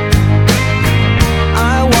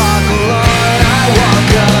 I walk alone, I walk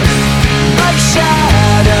up. My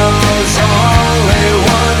shadow's only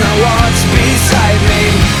one that walks beside me.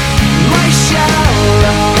 My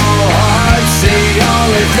shallow heart's the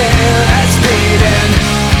only thing that's beating.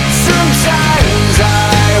 Sometimes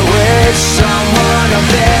I wish someone up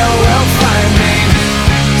there will find me.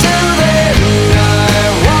 Till then I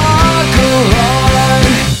walk alone.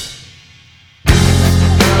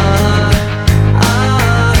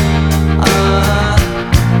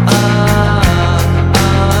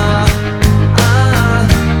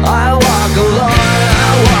 I walk alone,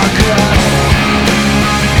 I walk alone.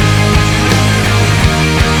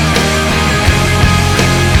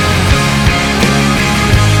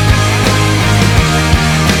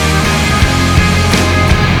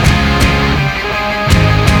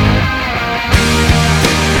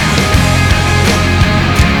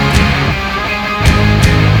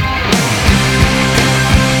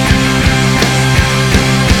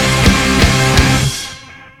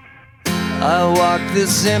 I walk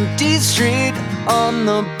this empty street on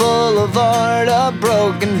the boulevard of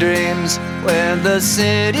broken dreams, where the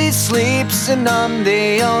city sleeps and I'm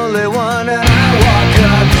the only one. And I walk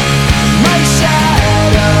up, my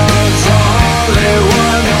shadow's only one.